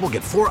T-Mobile,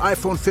 get 4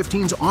 iPhone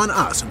 15s on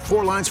us and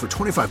 4 lines for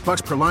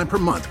 $25 per line per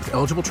month with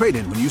eligible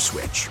trade-in when you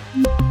switch.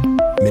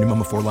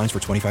 Minimum of 4 lines for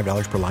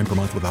 $25 per line per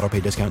month with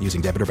autopay discount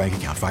using debit or bank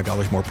account.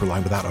 $5 more per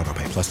line without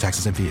autopay, plus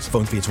taxes and fees.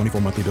 Phone fee at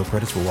 24 monthly bill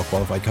credits for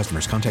well-qualified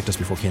customers. Contact us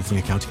before canceling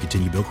account to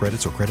continue bill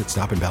credits or credit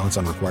stop and balance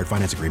on required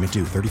finance agreement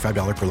due.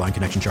 $35 per line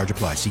connection charge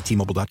applies. See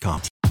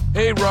T-Mobile.com.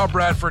 Hey, Rob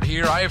Bradford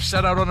here. I have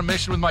set out on a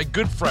mission with my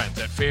good friends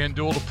at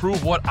FanDuel to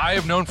prove what I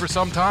have known for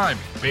some time.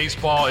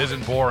 Baseball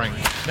isn't boring.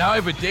 Now I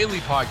have a daily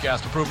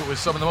podcast to prove it with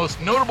some of the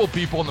most notable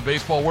people in the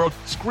baseball world,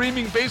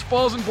 screaming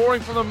baseball isn't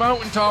boring from the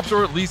mountaintops,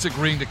 or at least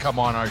agreeing to come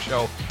on our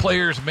show.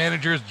 Players,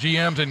 managers,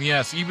 GMs, and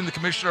yes, even the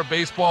commissioner of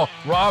baseball,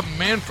 Rob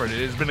Manfred.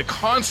 It has been a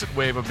constant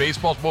wave of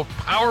baseball's most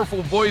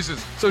powerful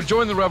voices. So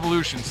join the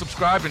revolution.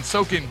 Subscribe and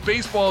soak in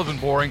Baseball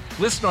Isn't Boring.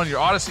 Listen on your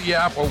Odyssey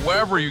app or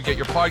wherever you get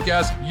your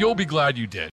podcasts. You'll be glad you did.